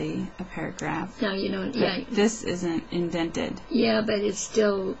obviously a paragraph. Now But yeah, this isn't indented. yeah, but it's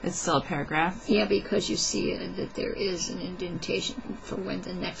still It's still a paragraph. yeah because you see that there is an indentation for when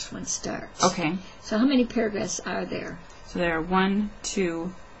the next one starts. Okay. So how many paragraphs are there? So there are 1,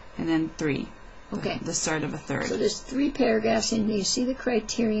 2, and then 3. Okay. The start of a third. So there's 3 paragraphs, and you see the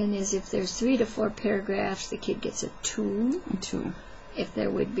criterion is if there's 3 to 4 paragraphs, the kid gets a 2. And 2. If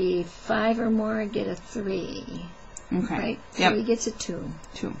there would be 5 or more, get a 3. Okay. Right? So Yep. he gets a 2.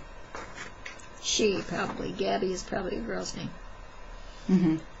 2. She probably. Gabby is probably a girl's name.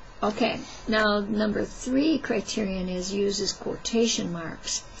 Mm-hmm. Okay. Now number 3 criterion is uses quotation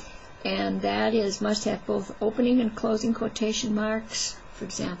marks. And that is must have both opening and closing quotation marks. For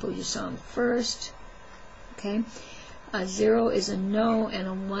example, you saw them first. Okay. A 0 is a no and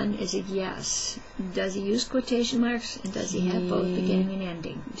a 1 is a yes. Does he use quotation marks, and does he have both beginning and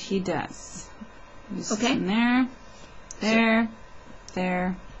ending? He does. Uses Okay. them there, there,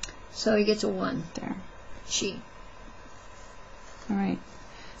 there, So he gets a 1. there. She. All right.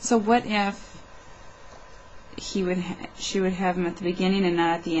 So what if she would have them at the beginning and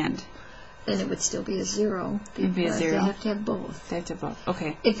not at the end? Then it would still be a 0. It'd be a because 0. They have to have both. They have to both.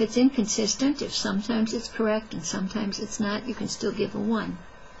 Okay. If it's inconsistent, if sometimes it's correct and sometimes it's not, you can still give a 1.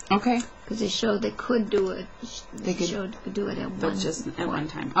 Okay. Because they showed they could do it. They could do it at But one just at point. one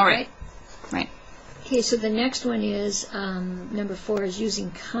time. All right. Right. Okay, so the next one is, number 4 is using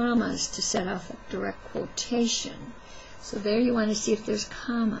commas to set off a direct quotation. So there you want to see if there's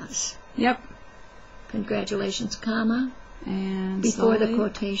commas. Yep. Congratulations, comma. And Before the slowly.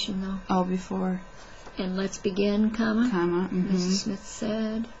 quotation, though. Oh, before. And let's begin, comma. Comma. Mm-hmm. Mrs. Smith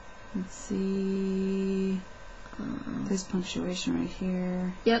said. Let's see. There's punctuation right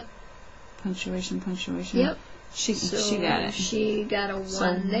here. Yep. Punctuation. Yep. She So got it. she got a 1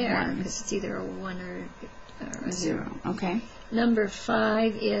 So there, 1. because it's either a 1 or a 0. 0. Okay. Number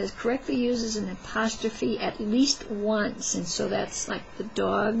 5 is correctly uses an apostrophe at least once, and so that's like the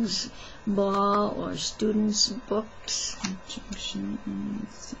dog's ball or student's books. Punctuation.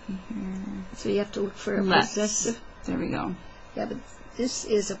 Let's see here. So you have to look for a Less. possessive. There we go. Yeah, but this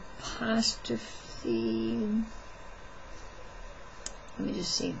is apostrophe. Let me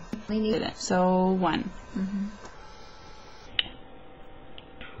just see. We need Did it. So 1. Mm-hmm.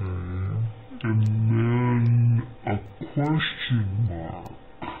 And then a question mark.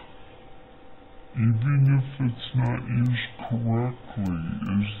 Even if it's not used correctly,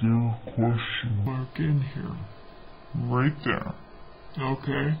 is there a question mark in here? Right there.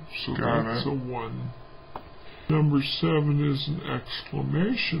 Okay, so that's a 1. Number 7 is an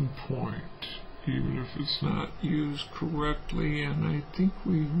exclamation point, even if it's not used correctly, and I think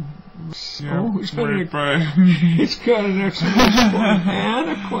we... it's got an exclamation point and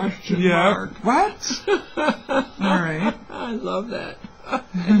a question mark. What? All right. I love that. I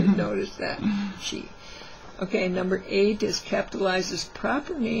didn't notice that. She. Okay, number 8 is capitalizes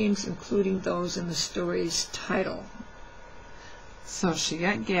proper names, including those in the story's title. So she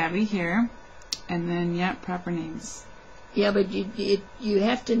got Gabby here. And then, proper names. Yeah, but you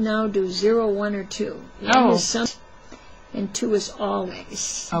have to now do 0, 1, or 2. 1 Oh. is some, and 2 is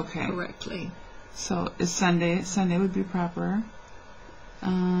always. Okay. Correctly. So is Sunday. Sunday would be proper.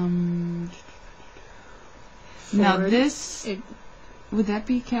 Now Forward. this, would that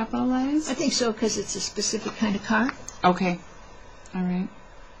be capitalized? I think so, because it's a specific kind of car. Okay. All right.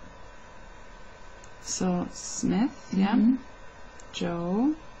 So Smith, yeah. Mhm.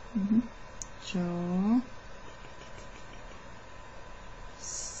 Joe. Mm-hmm. Joe.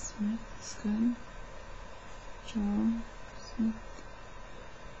 Smith is good. Joe Smith.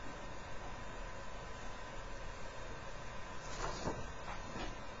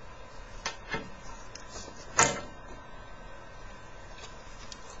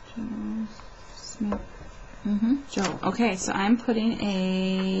 Joe Smith. Joe. Okay, so I'm putting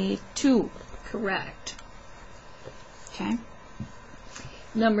a 2. Correct. Okay.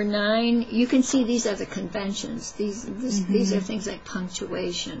 Number 9, you can see these are the conventions. These are things like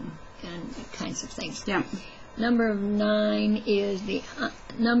punctuation and kinds of things. Yeah. Number 9 is the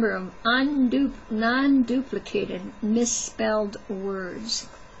number of non-duplicated misspelled words.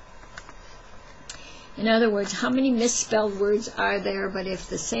 In other words, how many misspelled words are there, but if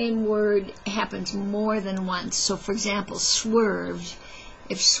the same word happens more than once? So, for example, swerved.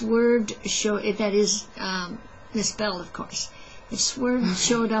 If swerved that is misspelled, of course. If swerved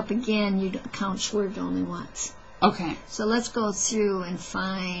showed up again, you'd count swerved only once. Okay. So let's go through and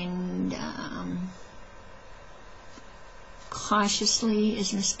find cautiously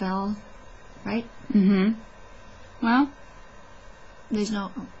is misspelled, right? Well, there's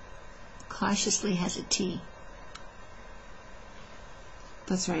no... Cautiously has a T.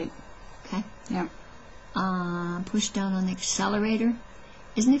 That's right. Okay. Yeah. Push down on the accelerator.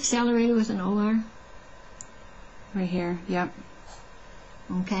 Isn't accelerator with an OR? Right here. Yep.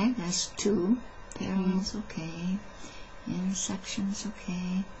 Okay, that's 2. Parallels, okay. Intersections,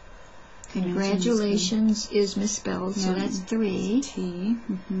 okay. Congratulations is misspelled, so that's 3. T.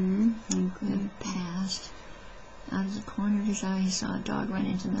 Passed. Out of the corner of his eye, he saw a dog run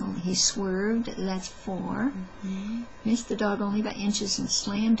into the middle. He swerved. That's 4. Missed the dog only by inches and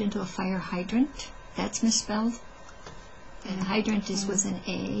slammed into a fire hydrant. That's misspelled. And hydrant is with an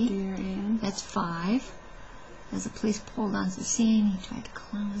A. That's 5. As the police pulled onto the scene, he tried to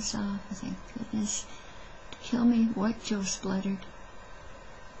clown us off. Thank goodness. To kill me? What? Joe spluttered.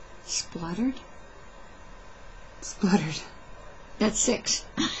 Spluttered? Spluttered. That's 6.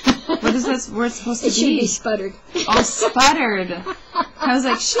 What is this word supposed to be? It should be sputtered. Oh, sputtered. I was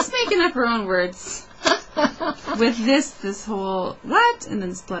like, she's making up her own words. With this whole, what? And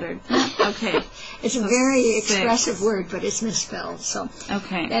then spluttered. Okay. It's so a very 6. expressive word, but it's misspelled. So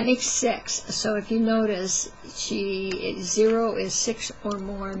okay. That makes 6. So if you notice, 0 is 6 or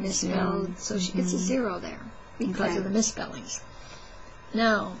more misspelled, so she gets a 0 there because of the misspellings.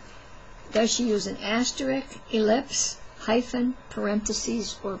 Now, does she use an asterisk, ellipse, hyphen,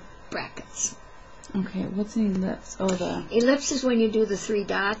 parentheses, or brackets? Okay, what's an ellipse? Oh, the... Ellipse is when you do the 3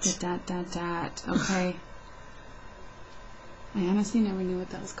 dots. The dot. Okay. I honestly never knew what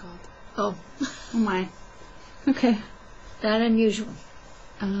that was called. Oh. Oh my. Okay. Not unusual.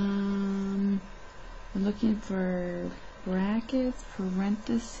 We're looking for brackets,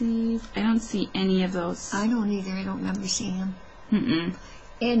 parentheses. I don't see any of those. I don't either. I don't remember seeing them.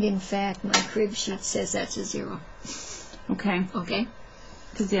 And in fact, my crib sheet says that's a 0. Okay. Okay?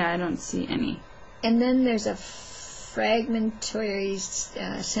 Because, I don't see any. And then there's a fragmentary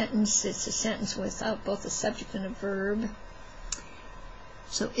sentence. It's a sentence without both a subject and a verb.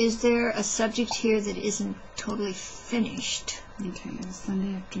 So is there a subject here that isn't totally finished? Okay, it was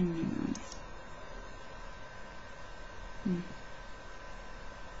Sunday afternoon.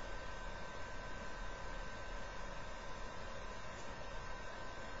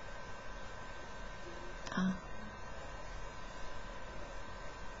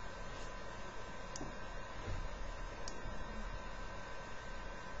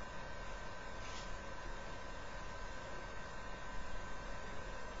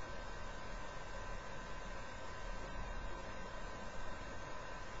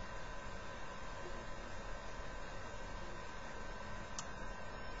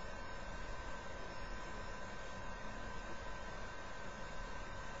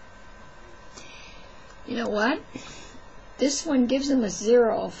 You know what? This one gives them a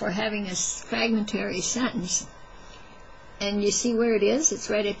 0 for having a fragmentary sentence. And you see where it is? It's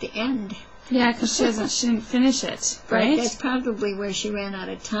right at the end. Yeah, because she didn't finish it, right? That's probably where she ran out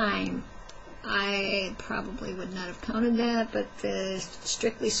of time. I probably would not have counted that, but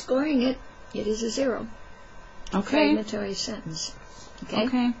strictly scoring it, it is a 0. Okay. Fragmentary sentence.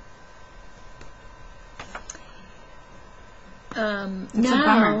 Okay. That's now, a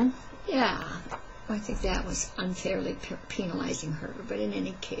bummer. Yeah, I think that was unfairly penalizing her. But in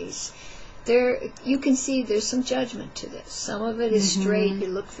any case, you can see there's some judgment to this. Some of it is straight. You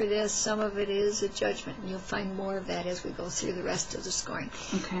look for this. Some of it is a judgment, and you'll find more of that as we go through the rest of the scoring.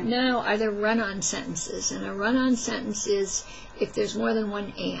 Okay. Now, are there run-on sentences? And a run-on sentence is if there's more than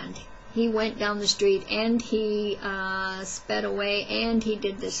one and. He went down the street, and he sped away, and he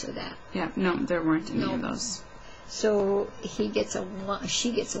did this or that. Yeah, no, there weren't any of those. So he gets a 1,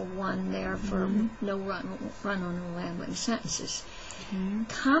 she gets a 1 there for no run on no rambling sentences.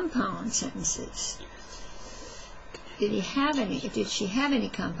 Compound sentences. Did she have any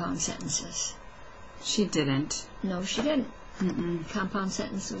compound sentences? She didn't. No, she didn't. Mm-mm. Compound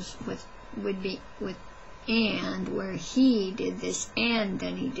sentences would be with and, where he did this and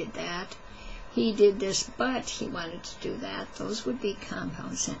then he did that. He did this, but he wanted to do that. Those would be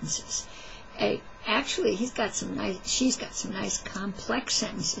compound sentences. Actually, she's got some nice complex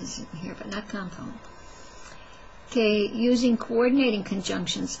sentences in here, but not compound. Okay, using coordinating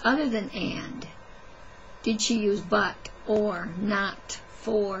conjunctions other than and. Did she use but, or, not,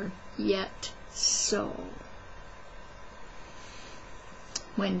 for, yet, so,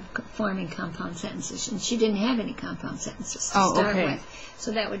 when forming compound sentences? And she didn't have any compound sentences to start with.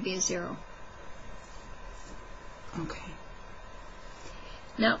 So that would be a 0. Okay.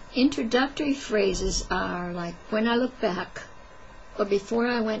 Now, introductory phrases are like, when I look back, or before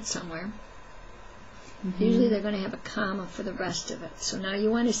I went somewhere. Usually they're going to have a comma for the rest of it. So now you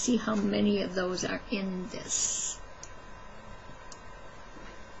want to see how many of those are in this.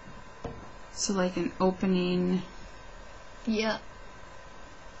 So like an opening. Yeah.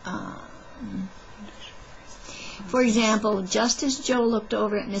 For example, just as Joe looked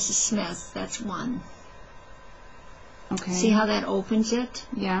over at Mrs. Smith, that's 1. Okay. See how that opens it?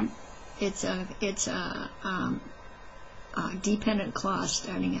 Yeah. It's a dependent clause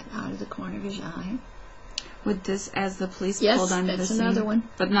starting out of the corner of his eye. With this, as the police Yes, pulled onto the that's scene. another one.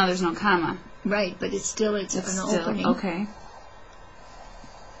 But now there's no comma. Right, but it's an opening. Okay.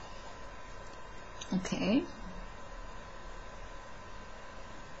 Okay.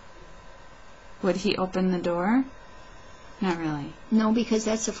 Would he open the door? Not really. No, because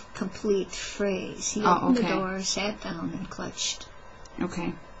that's a complete phrase. He opened the okay. door, sat down, and clutched.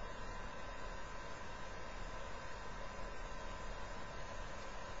 Okay.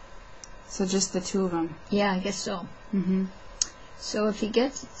 So just the 2 of them. Yeah, I guess so. Mm-hmm. So if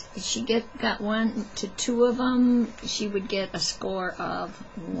she got 1 to 2 of them, she would get a score of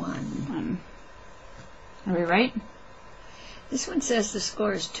 1. Are we right? This one says the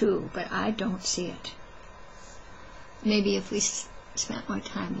score is 2, but I don't see it. Maybe if we spent more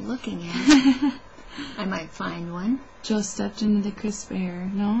time looking at it, I might find one. Joe stepped into the crisp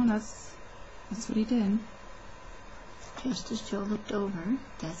air. No, that's what he did. Just as Joe looked over,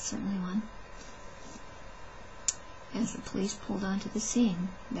 that's certainly one. As the police pulled onto the scene,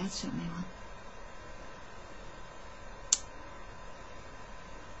 that's certainly one.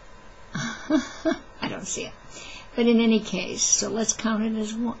 I don't see it. But in any case, so let's count it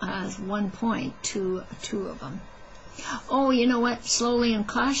as 1 point to 2 of them. Oh, you know what? Slowly and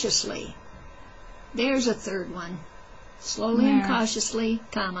cautiously. There's a 3rd one. Slowly and cautiously,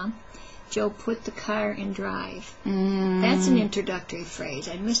 comma, Joe put the car in drive. That's an introductory phrase.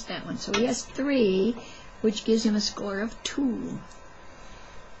 I missed that one. So he has 3, which gives him a score of 2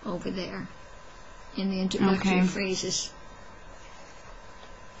 over there in the introductory phrases.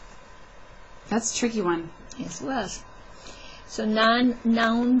 That's a tricky one. Yes, it was. So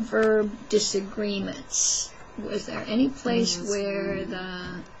noun verb disagreements. Was there any place where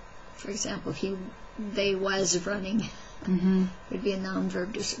for example, they was running would be a noun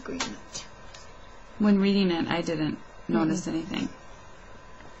verb disagreement? When reading it, I didn't notice anything.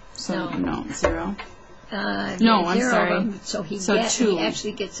 So no 0. No, I'm sorry. So he 2. He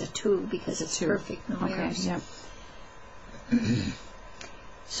actually gets a 2 because it's 2. perfect. No errors. Yep.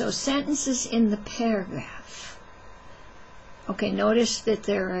 So sentences in the paragraph. Okay, notice that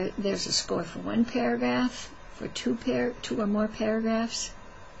there's a score for 1 paragraph, for 2 or more paragraphs.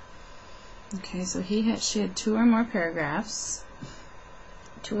 Okay, so she had 2 or more paragraphs.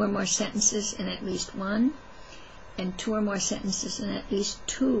 2 or more sentences in at least 1, and 2 or more sentences in at least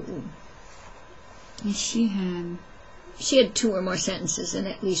 2. And she had 2 or more sentences in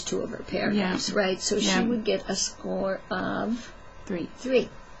at least 2 of her paragraphs, right? So she would get a score of 3. 3,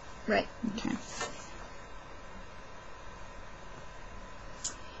 right? Okay.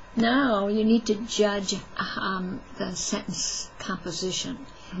 Now you need to judge the sentence composition.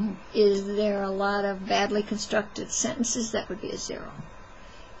 Oh. Is there a lot of badly constructed sentences? That would be a 0.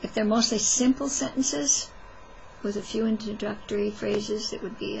 If they're mostly simple sentences with a few introductory phrases, it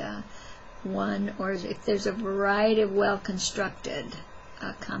would be a 1. Or if there's a variety of well-constructed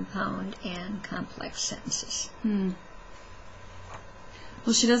compound and complex sentences.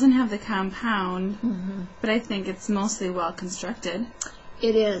 Well, she doesn't have the compound, but I think it's mostly well-constructed.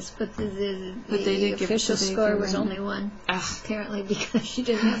 It is, but the official score was only 1, apparently, because she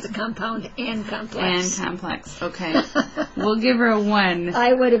didn't have the compound and complex. And complex, okay. We'll give her a 1.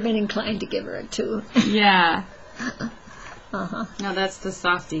 I would have been inclined to give her a 2. Yeah. Now that's the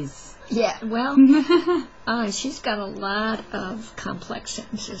softies. Yeah, well, she's got a lot of complex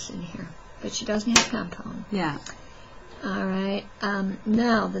sentences in here, but she doesn't have compound. Yeah. All right.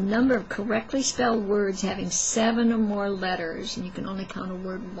 Now, the number of correctly spelled words having 7 or more letters, and you can only count a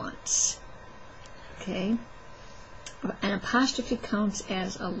word once. Okay? An apostrophe counts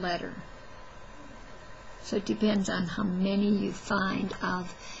as a letter. So it depends on how many you find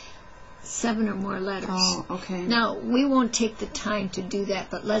of 7 or more letters. Oh, okay. Now, we won't take the time to do that,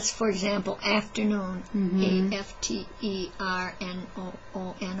 but let's, for example, afternoon, A-F-T-E-R-N-O-O-N.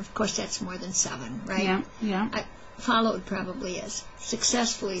 Of course, that's more than 7, right? Yeah, yeah. Followed probably is.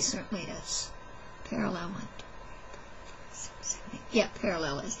 Successfully certainly is. Parallel one. Yeah,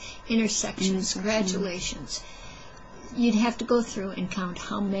 parallel is. Intersections. Congratulations. You'd have to go through and count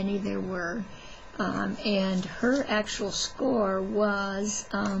how many there were. And her actual score was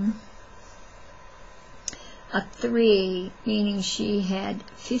a 3, meaning she had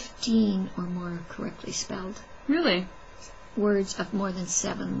 15 or more correctly spelled Really? words of more than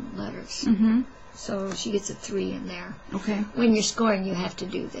 7 letters. Mm-hmm. So she gets a 3 in there. Okay. When you're scoring, you have to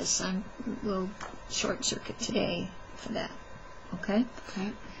do this. We'll short circuit today for that. Okay?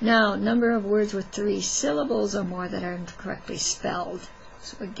 Okay. Now, number of words with 3 syllables or more that are incorrectly spelled.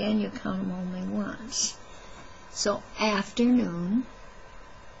 So again, you count them only once. So afternoon,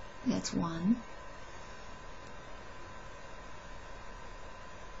 that's 1.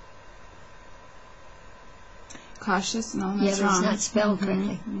 Cautious? No, that's Yeah, but wrong. it's not spelled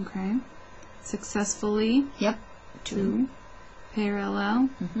correctly. Okay. Successfully? Yep. 2. Parallel?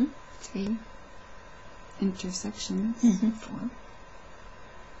 3. Intersections? 4.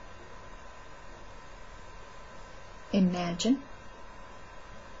 Imagine.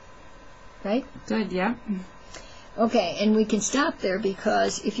 Right? Good, yeah. Okay, and we can stop there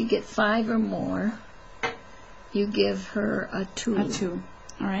because if you get 5 or more, you give her a 2. A 2.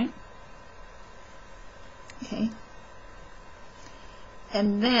 All right. Okay.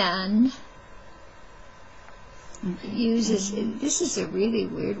 And then uses, this is a really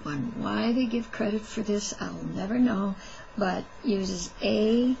weird one. Why they give credit for this, I'll never know, but uses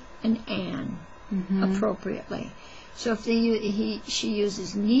a and an appropriately. So if she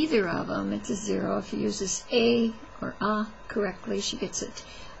uses neither of them, it's a 0. If she uses a or a correctly, she gets it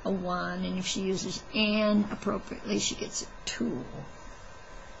a 1. And if she uses an appropriately, she gets a 2.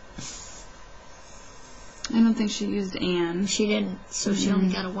 I don't think she used an. She didn't, so she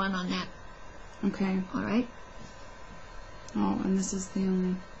only got a 1 on that. Okay. All right? Oh, and this is the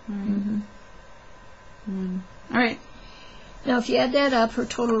only. All right. 1. All right. Now, if you add that up, her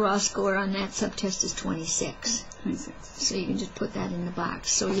total raw score on that subtest is 26. 26. So you can just put that in the box.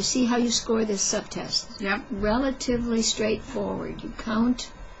 So you see how you score this subtest. Yep. Relatively straightforward. You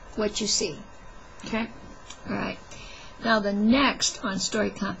count what you see. Okay. All right. Now, the next on story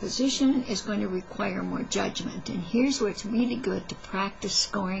composition is going to require more judgment. And here's where it's really good to practice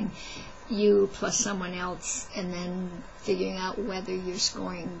scoring you plus someone else and then figuring out whether you're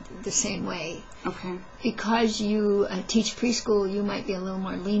scoring the same way. Okay. Because you teach preschool, you might be a little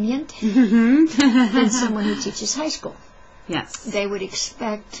more lenient than someone who teaches high school. Yes. They would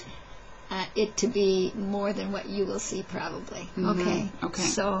expect it to be more than what you will see probably. Okay. Okay.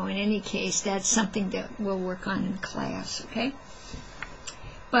 So in any case, that's something that we'll work on in class. Okay.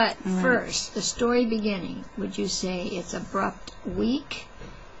 But first, the story beginning. Would you say it's abrupt, weak,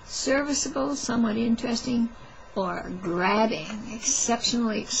 serviceable, somewhat interesting, or grabbing,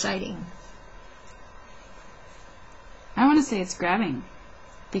 exceptionally exciting? I want to say it's grabbing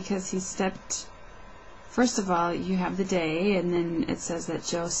because he stepped. First of all, you have the day, and then it says that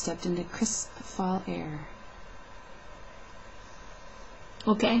Joe stepped into crisp fall air.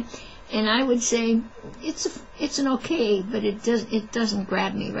 Okay, and I would say it's an okay, but it doesn't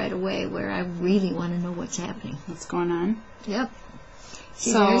grab me right away where I really want to know what's happening. What's going on? Yep.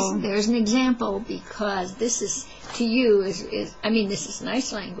 See, So there's an example because this is to you is I mean this is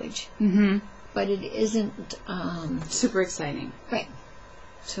nice language, but it isn't super exciting. right.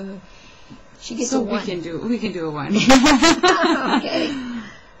 So she gets So a 1. we can do a 1. Okay.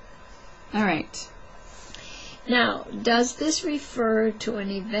 All right. Now, does this refer to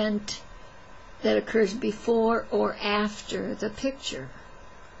an event that occurs before or after the picture?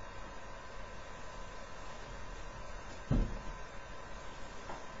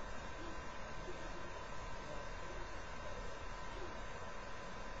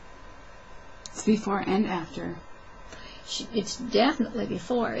 It's before and after. It's definitely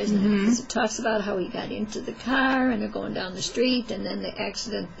before, isn't it? Because it talks about how he got into the car and they're going down the street, and then the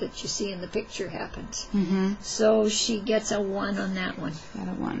accident that you see in the picture happens. So she gets a 1 on that one. Got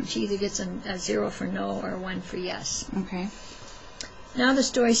a 1. She either gets a 0 for no or a 1 for yes. Okay. Now the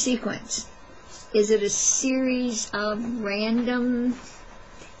story sequence. Is it a series of random...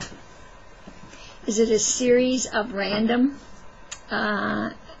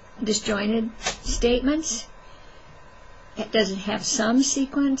 disjointed statements? Does it have some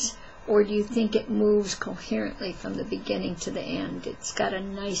sequence, or do you think it moves coherently from the beginning to the end? It's got a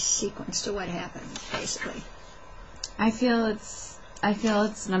nice sequence to what happened, basically. I feel it's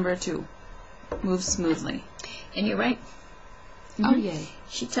number 2. Moves smoothly. And you're right. Oh, yay.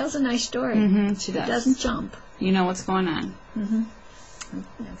 She tells a nice story. She does. It doesn't jump. You know what's going on.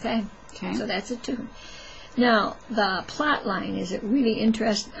 Okay. Okay. So that's a 2. Now, the plot line, is it really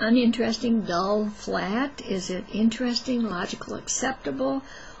uninteresting, dull, flat? Is it interesting, logical, acceptable?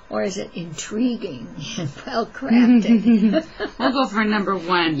 Or is it intriguing and well-crafted? We'll go for number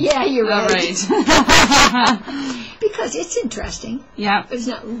 1. Yeah, you're right. All right. Because it's interesting. Yep. But it's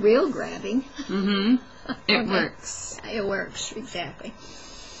not real grabbing. It works. It works, exactly.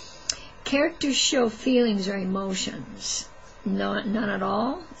 Characters show feelings or emotions. None at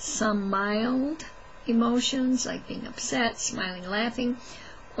all. Some mild emotions, like being upset, smiling, laughing,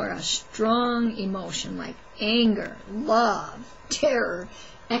 or a strong emotion like anger, love, terror,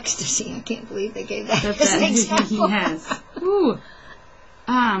 ecstasy. I can't believe they gave that as an example. He has. Ooh.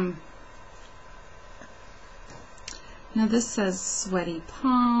 Now this says sweaty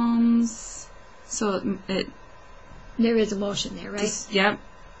palms. So it there is emotion there, right? Just, yep.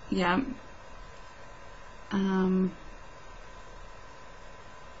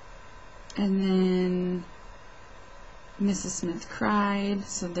 And then Mrs. Smith cried,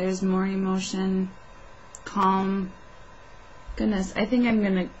 so there's more emotion. Calm. Goodness, I think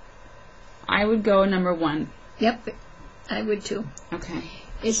I would go number 1. Yep, I would too. Okay.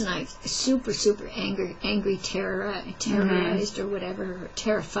 Isn't I super angry, terrorized or whatever, or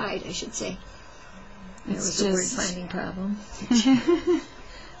terrified, I should say. There was a word-finding problem.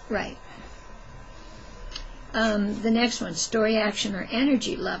 Right. The next one, story, action, or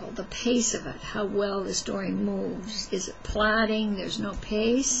energy level, the pace of it, how well the story moves. Is it plodding, there's no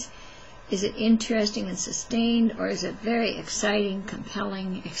pace? Is it interesting and sustained, or is it very exciting,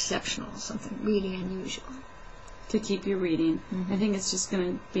 compelling, exceptional, something really unusual? To keep you reading. I think it's just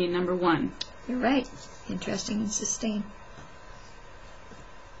going to be number 1. You're right. Interesting and sustained.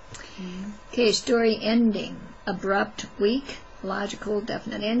 Okay, story ending. Abrupt, weak, logical,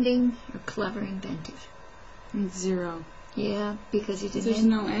 definite ending, or clever, inventive? 0. Yeah, because there's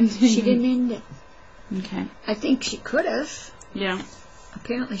no ending. She didn't end it. Okay. I think she could have. Yeah.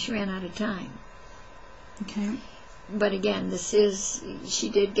 Apparently she ran out of time. Okay. But again, she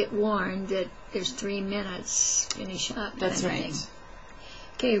did get warned that there's 3 minutes, finish up. That's kind of right. thing.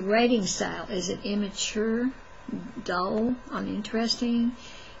 Okay, writing style. Is it immature, dull, uninteresting?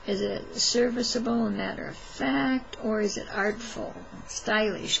 Is it serviceable, a matter of fact? Or is it artful,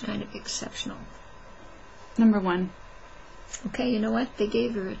 stylish, kind of exceptional? Number 1. Okay, you know what? They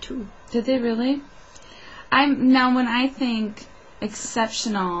gave her a 2. Did they really? Now when I think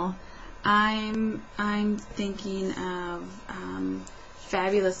exceptional, I'm thinking of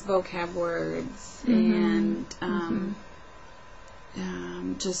fabulous vocab words and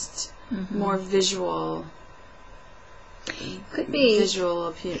just more visual. Could be. Visual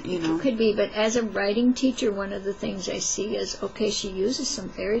appeal, Could be, but as a writing teacher, one of the things I see is, she uses some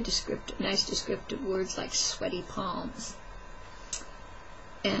very nice descriptive words like sweaty palms.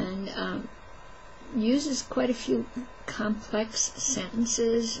 And uses quite a few complex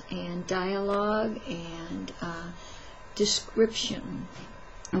sentences and dialogue and description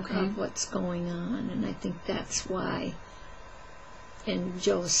of what's going on. And I think that's why, and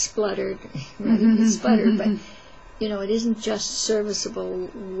Joe spluttered, but it isn't just serviceable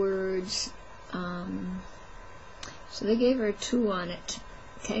words. So they gave her a 2 on it.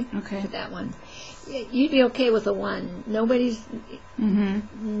 Okay? For that one. You'd be okay with a 1. Nobody's,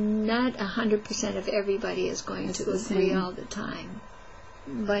 not 100% of everybody is going to agree all the time.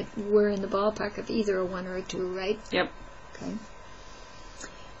 But we're in the ballpark of either a 1 or a 2, right? Yep. Okay.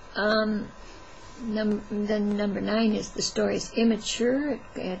 Then number 9 is the story is immature.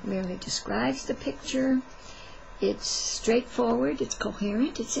 It merely describes the picture. It's straightforward, it's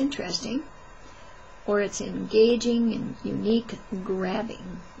coherent, it's interesting, or it's engaging and unique,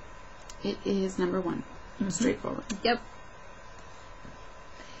 grabbing. It is number 1. Straightforward. Yep.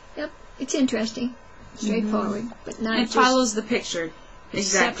 It's interesting, straightforward, but not it just follows the picture.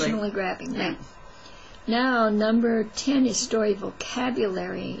 Exactly. Exceptionally grabbing. Yeah. Now, number 10 is story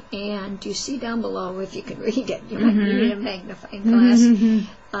vocabulary, and you see down below, if you can read it, you might need a magnifying glass,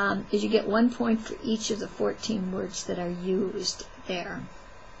 is you get 1 point for each of the 14 words that are used there.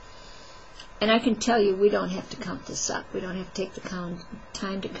 And I can tell you, we don't have to count this up. We don't have to take the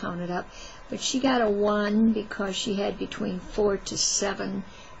time to count it up. But she got a 1 because she had between 4 to 7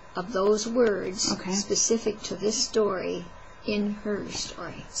 of those words specific to this story in her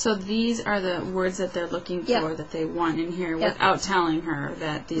story. So these are the words that they're looking for, that they want in here, without telling her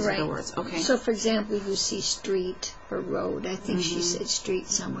that these are the words. Okay. So, for example, you see street or road. I think she said street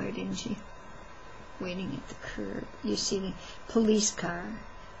somewhere, didn't she? Waiting at the curb. You see police car,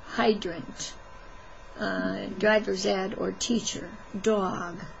 hydrant, driver's ed or teacher,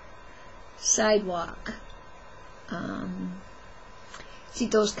 dog, sidewalk. See,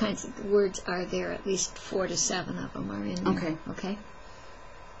 those kinds of words are there. At least 4 to 7 of them are in there. Okay.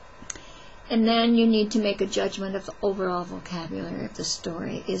 And then you need to make a judgment of the overall vocabulary of the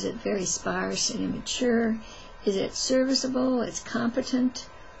story. Is it very sparse and immature? Is it serviceable? It's competent?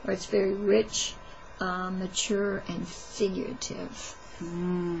 Or it's very rich, mature, and figurative?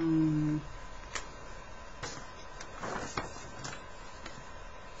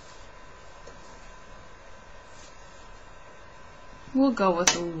 We'll go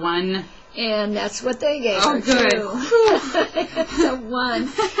with a 1. And that's what they gave her, good. It's a 1.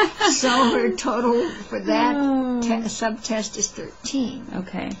 So her total for that sub-test is 13.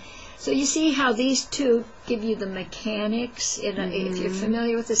 Okay. So you see how these two give you the mechanics. If you're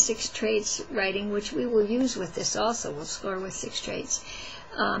familiar with the 6 traits writing, which we will use with this also, we'll score with 6 traits.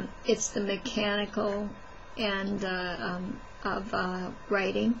 It's the mechanical and of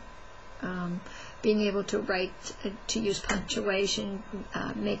writing. Being able to write, to use punctuation,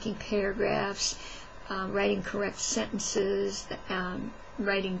 making paragraphs, writing correct sentences,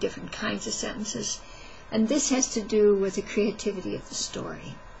 writing different kinds of sentences. And this has to do with the creativity of the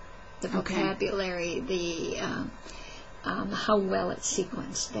story, the vocabulary, the how well it's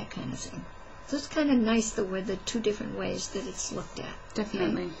sequenced, that kind of thing. So it's kind of nice the 2 different ways that it's looked at.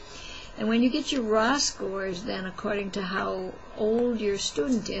 Definitely. Okay? And when you get your raw scores, then according to how old your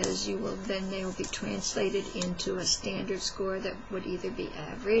student is, they will be translated into a standard score that would either be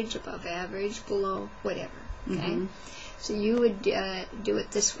average, above average, below, whatever. Okay, so you would do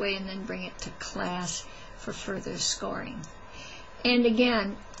it this way, and then bring it to class for further scoring. And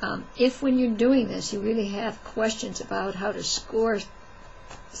again, if when you're doing this, you really have questions about how to score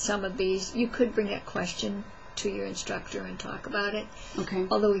some of these, you could bring that question to your instructor and talk about it. Okay.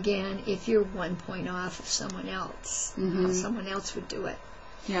 Although again, if you're 1 point off of someone else, someone else would do it.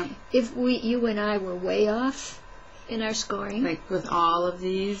 Yeah. If you and I were way off in our scoring, like with all of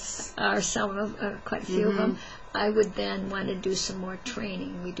these, or some of quite a few of them, I would then want to do some more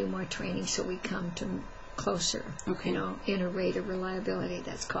training. We do more training so we come to closer. Okay. In a rate of reliability,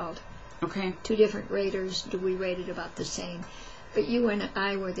 that's called. Okay. 2 different raters, we rated about the same. But you and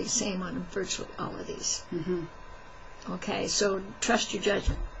I were the same on virtually all of these. Okay, so trust your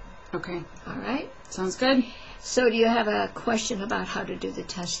judgment. Okay. All right? Sounds good. So do you have a question about how to do the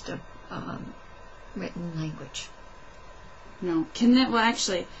test of written language? No. Can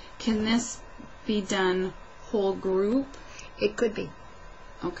this be done whole group? It could be.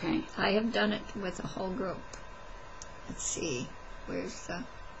 Okay. I have done it with a whole group. Let's see. Where's the...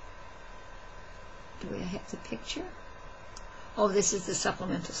 Do we have the picture? Oh, this is the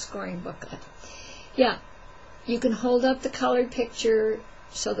supplemental scoring booklet. Yeah, you can hold up the colored picture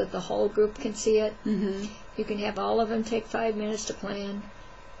so that the whole group can see it. You can have all of them take 5 minutes to plan,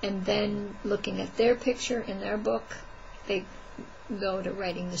 and then looking at their picture in their book, they go to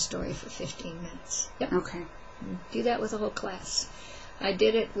writing the story for 15 minutes. Yep. Okay. Do that with the whole class. I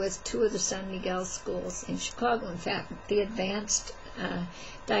did it with 2 of the San Miguel schools in Chicago. In fact, the advanced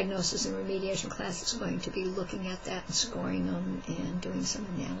diagnosis and remediation class is going to be looking at that and scoring them and doing some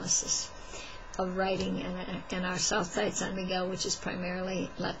analysis of writing. And our south side, San Miguel, which is primarily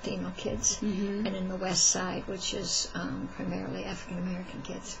Latino kids, and in the west side, which is primarily African American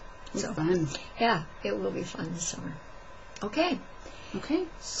kids. So fun. Yeah, it will be fun this summer. Okay. Okay.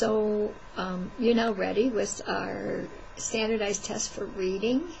 So you're now ready with our standardized test for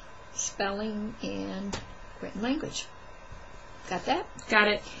reading, spelling, and written language. Got that? Got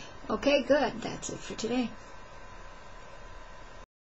it. Okay, good. That's it for today.